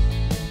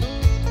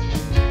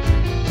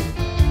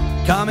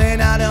coming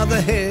out of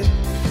the head,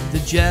 the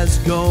jazz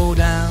go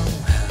down.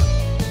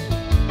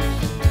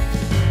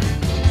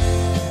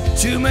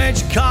 Too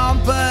much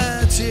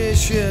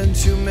competition,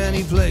 too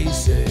many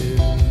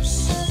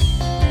places,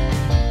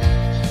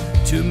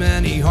 too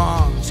many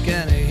horns,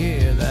 can I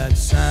hear that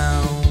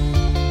sound?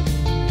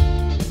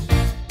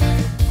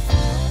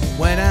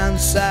 Way down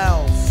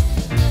south,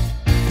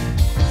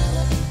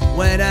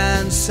 way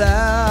down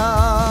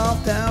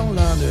south, down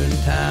London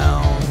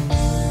town.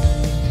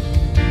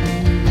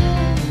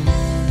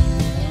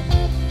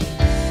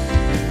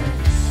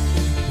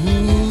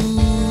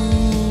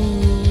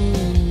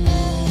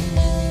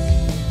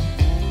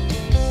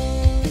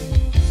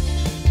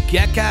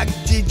 Get back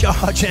to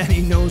George and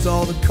he knows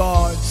all the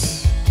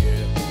chords.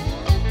 Yeah.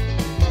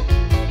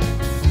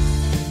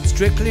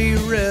 Strictly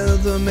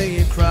rhythm, may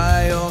you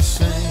cry or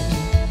sing.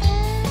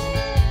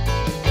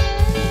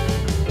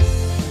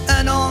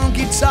 And on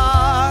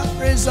guitar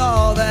is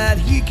all that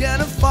he can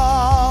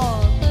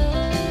afford.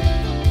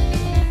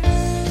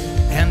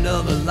 And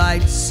of the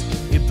lights,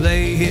 he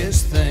play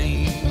his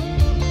thing.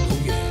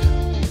 Oh yeah.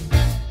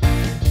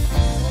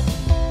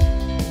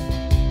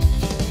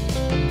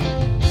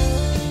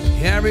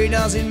 Harry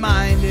doesn't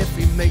mind if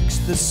he makes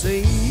the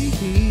scene.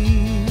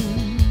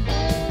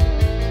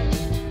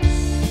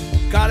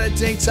 Got a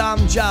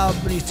daytime job,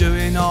 but he's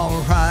doing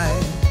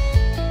alright.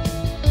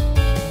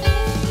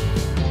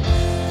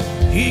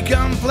 He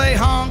can play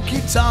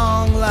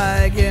honky-tonk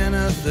like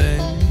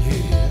anything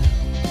here,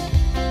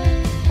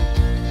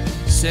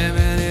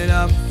 saving it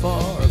up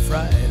for a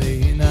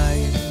Friday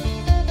night.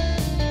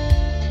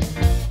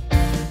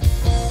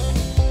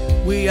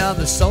 We are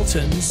the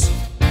Sultans.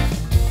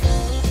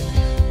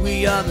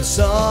 We are the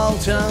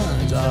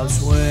Sultans of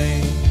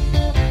Swing.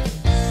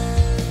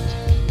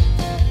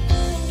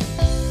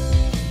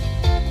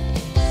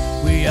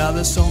 We are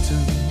the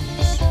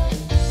Sultans.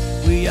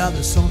 We are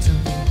the Sultans.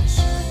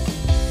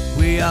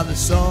 We are the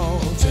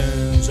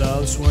Sultans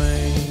of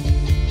Swing.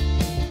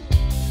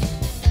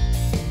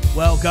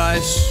 Well,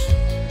 guys,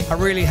 I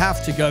really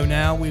have to go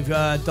now. We've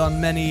done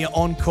many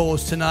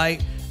encores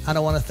tonight, and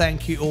I want to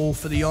thank you all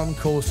for the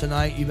encores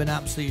tonight. You've been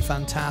absolutely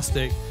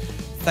fantastic.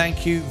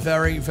 Thank you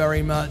very,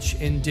 very much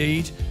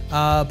indeed.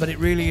 But it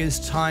really is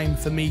time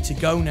for me to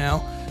go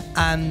now.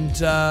 And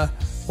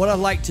what I'd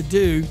like to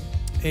do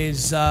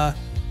is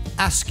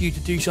ask you to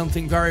do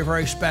something very,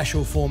 very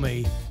special for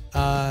me.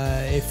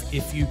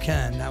 If you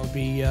can, that would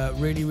be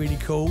really, really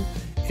cool.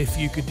 If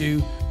you could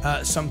do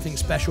something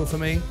special for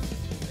me.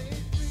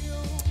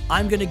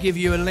 I'm going to give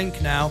you a link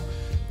now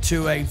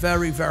to a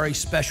very, very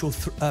special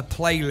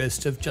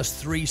playlist of just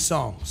 3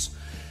 songs.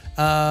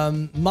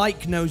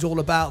 Mike knows all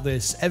about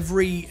this.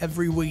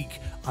 Every week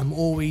I'm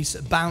always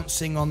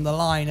bouncing on the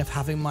line of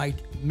having my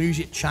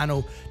music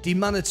channel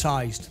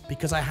demonetized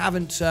because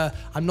I'm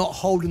not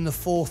holding the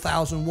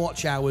 4,000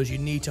 watch hours you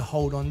need to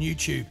hold on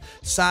YouTube.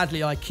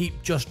 Sadly, I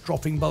keep just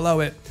dropping below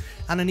it,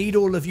 and I need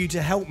all of you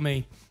to help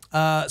me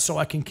so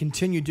I can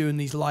continue doing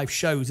these live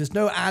shows. There's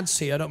no ads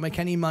here. I don't make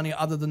any money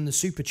other than the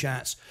super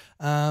chats.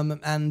 And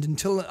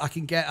until I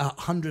can get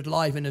 100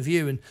 live in a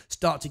view and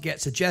start to get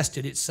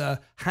suggested, it's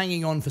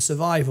hanging on for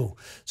survival.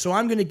 So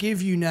I'm going to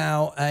give you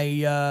now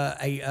a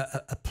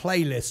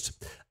playlist,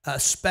 a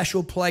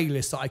special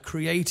playlist that I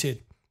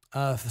created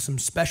for some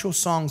special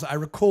songs that I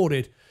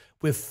recorded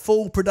with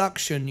full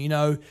production, you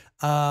know,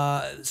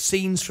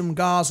 scenes from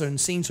Gaza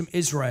and scenes from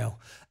Israel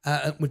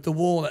with the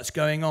war that's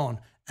going on.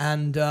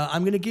 And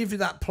I'm going to give you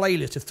that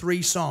playlist of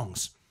 3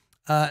 songs.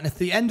 And at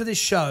the end of this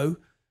show,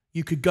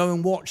 you could go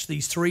and watch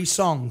these 3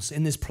 songs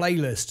in this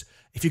playlist.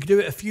 If you could do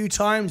it a few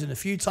times and a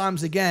few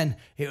times again,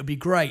 it would be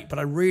great. But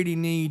I really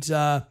need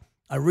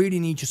I really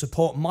need your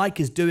support. Mike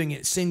is doing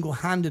it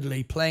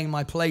single-handedly, playing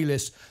my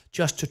playlist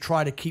just to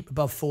try to keep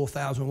above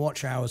 4,000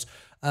 watch hours.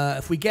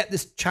 If we get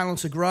this channel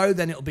to grow,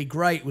 then it'll be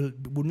great. We'll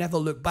never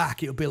look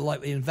back. It'll be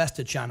like the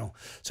investor channel.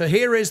 So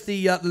here is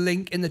the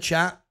link in the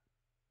chat.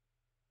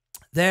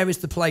 There is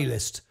the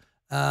playlist.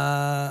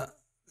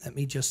 Let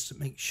me just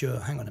make sure.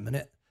 Hang on a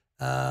minute.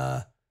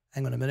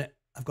 Hang on a minute.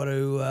 I've got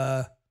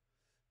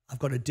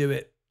to do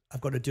it.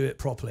 I've got to do it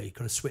properly.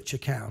 Got to switch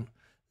account.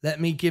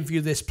 Let me give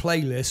you this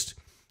playlist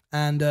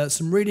and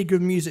some really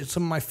good music.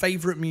 Some of my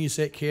favorite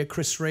music here,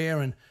 Chris Rea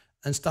and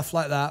stuff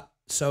like that.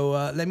 So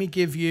let me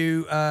give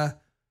you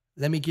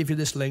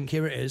this link.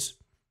 Here it is.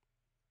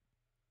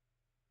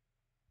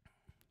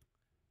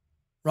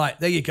 Right,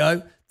 there you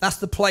go. That's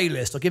the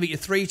playlist. I'll give it you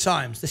 3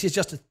 times. This is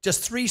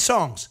just 3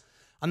 songs.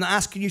 I'm not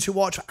asking you to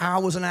watch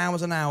hours and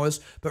hours and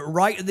hours, but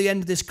right at the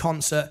end of this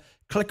concert,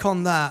 click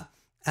on that,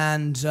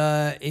 and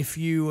if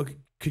you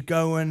could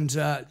go and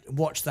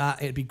watch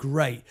that, it'd be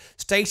great.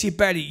 Stacey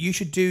Betty, you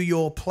should do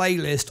your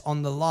playlist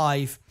on the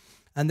live,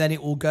 and then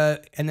it will go,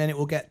 and then it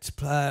will get.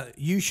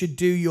 You should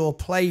do your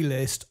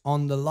playlist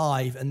on the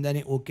live, and then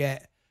it will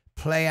get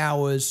play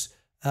hours.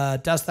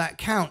 Does that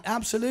count?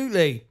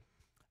 Absolutely,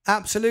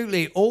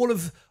 absolutely. All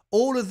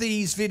of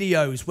these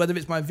videos, whether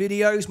it's my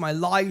videos, my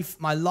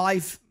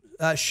live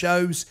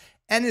shows,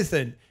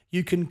 anything.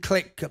 You can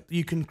click.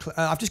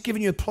 I've just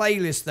given you a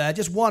playlist there,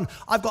 just one.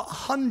 I've got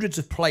hundreds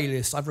of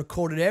playlists. I've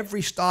recorded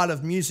every style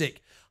of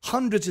music,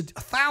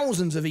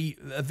 thousands of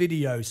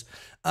videos.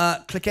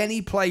 Click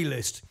any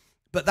playlist,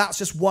 but that's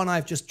just one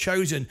I've just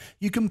chosen.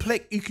 You can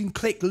click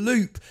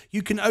loop.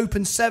 You can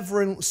open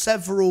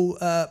several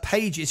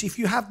pages. If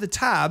you have the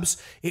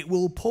tabs, it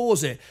will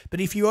pause it.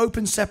 But if you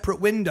open separate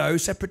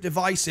windows, separate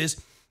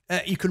devices,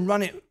 you can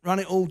run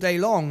it all day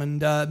long.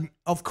 And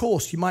of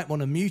course, you might want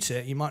to mute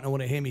it. You might not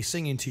want to hear me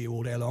singing to you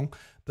all day long.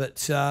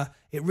 But I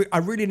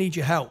really need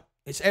your help.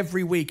 It's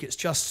every week. It's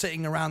just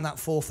sitting around that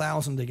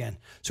 4,000 again.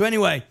 So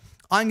anyway,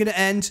 I'm going to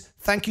end.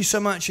 Thank you so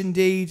much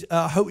indeed.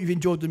 I hope you've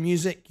enjoyed the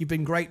music. You've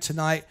been great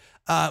tonight.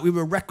 We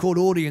were a record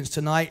audience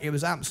tonight. It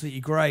was absolutely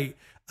great.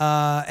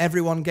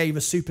 Everyone gave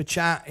a super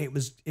chat. It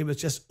was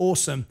just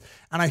awesome.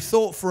 And I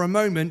thought for a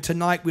moment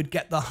tonight we'd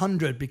get the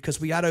 100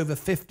 because we had over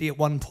 50 at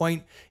one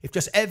point. If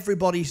just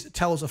everybody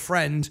tells a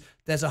friend,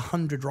 there's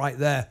 100 right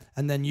there.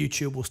 And then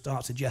YouTube will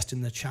start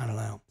suggesting the channel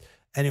out.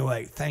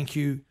 Anyway, thank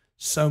you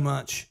so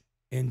much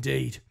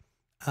indeed.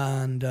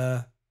 And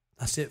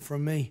that's it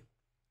from me.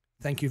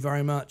 Thank you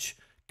very much.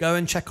 Go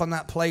and check on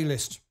that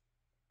playlist.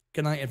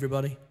 Good night,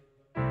 everybody.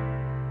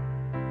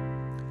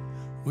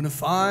 When I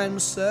find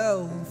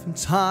myself in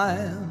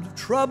times of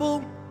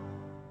trouble,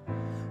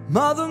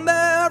 Mother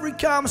Mary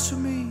comes to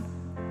me,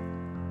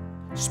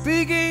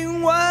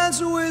 speaking words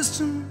of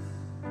wisdom,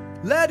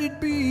 let it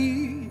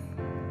be.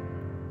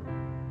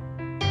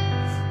 When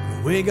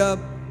I wake up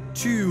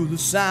to the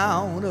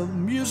sound of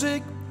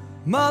music,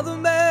 Mother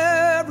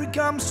Mary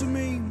comes to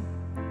me,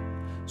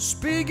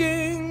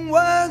 speaking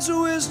words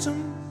of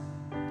wisdom,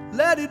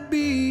 let it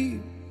be.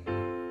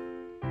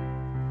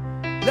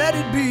 Let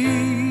it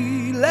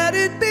be, let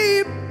it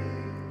be,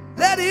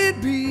 let it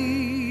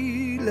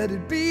be, let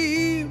it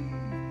be.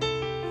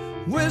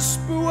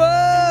 Whisper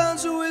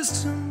words of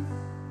wisdom,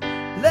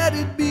 let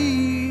it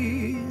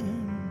be.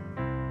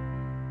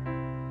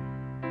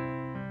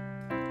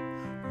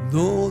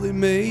 Though they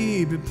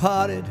may be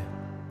parted,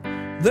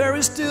 there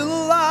is still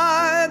a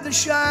light that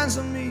shines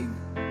on me.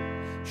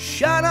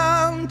 Shine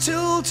on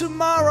till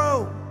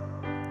tomorrow,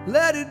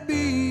 let it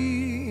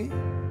be.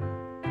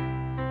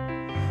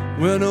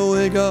 When I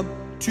wake up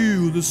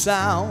to the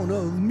sound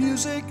of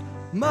music,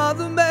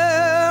 Mother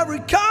Mary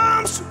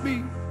comes to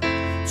me,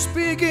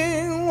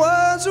 speaking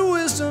words of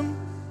wisdom,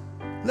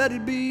 let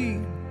it be.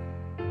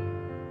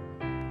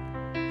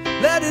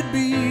 Let it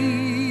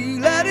be,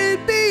 let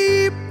it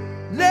be,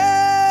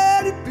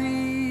 let it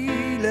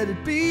be, let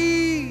it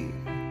be.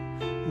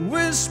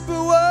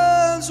 Whisper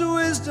words of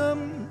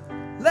wisdom,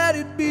 let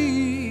it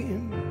be.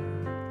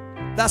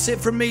 That's it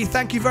from me.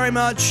 Thank you very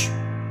much.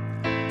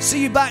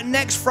 See you back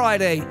next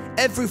Friday.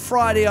 Every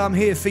Friday I'm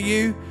here for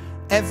you.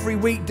 Every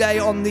weekday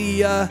on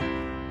the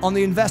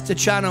Investor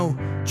channel.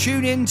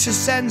 Tune in to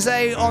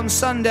Sensei on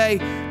Sunday.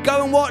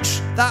 Go and watch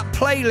that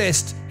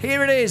playlist.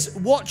 Here it is.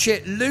 Watch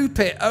it, loop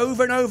it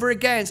over and over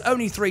again. It's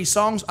only 3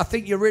 songs. I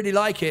think you'll really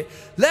like it.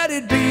 Let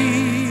it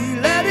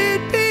be, let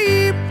it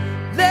be,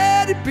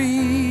 let it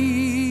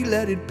be,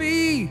 let it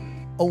be.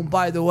 Oh, and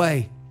by the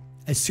way,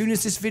 as soon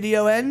as this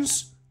video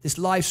ends, this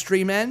live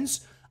stream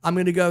ends, I'm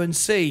going to go and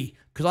see,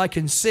 because I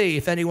can see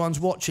if anyone's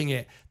watching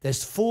it.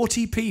 There's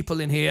 40 people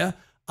in here.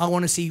 I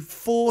want to see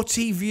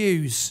 40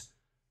 views.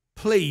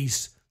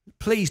 Please,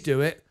 please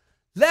do it.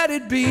 Let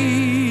it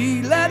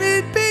be, let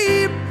it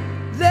be,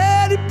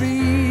 let it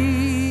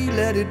be,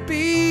 let it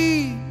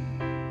be.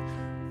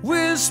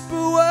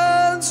 Whisper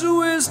words of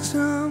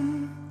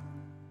wisdom,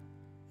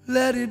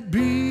 let it be.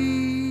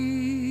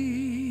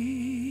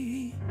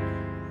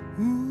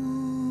 Ooh.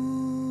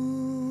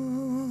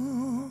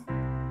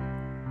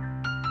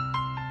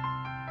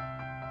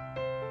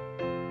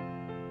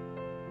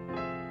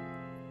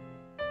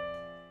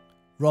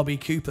 Robbie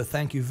Cooper,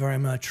 thank you very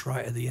much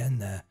right at the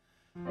end there.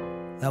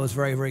 That was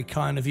very, very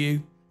kind of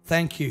you.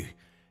 Thank you.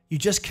 You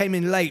just came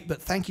in late,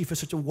 but thank you for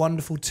such a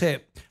wonderful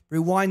tip.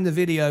 Rewind the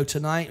video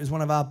tonight. It was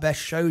one of our best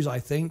shows, I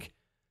think.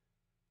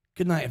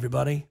 Good night,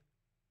 everybody.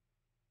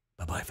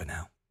 Bye-bye for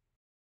now.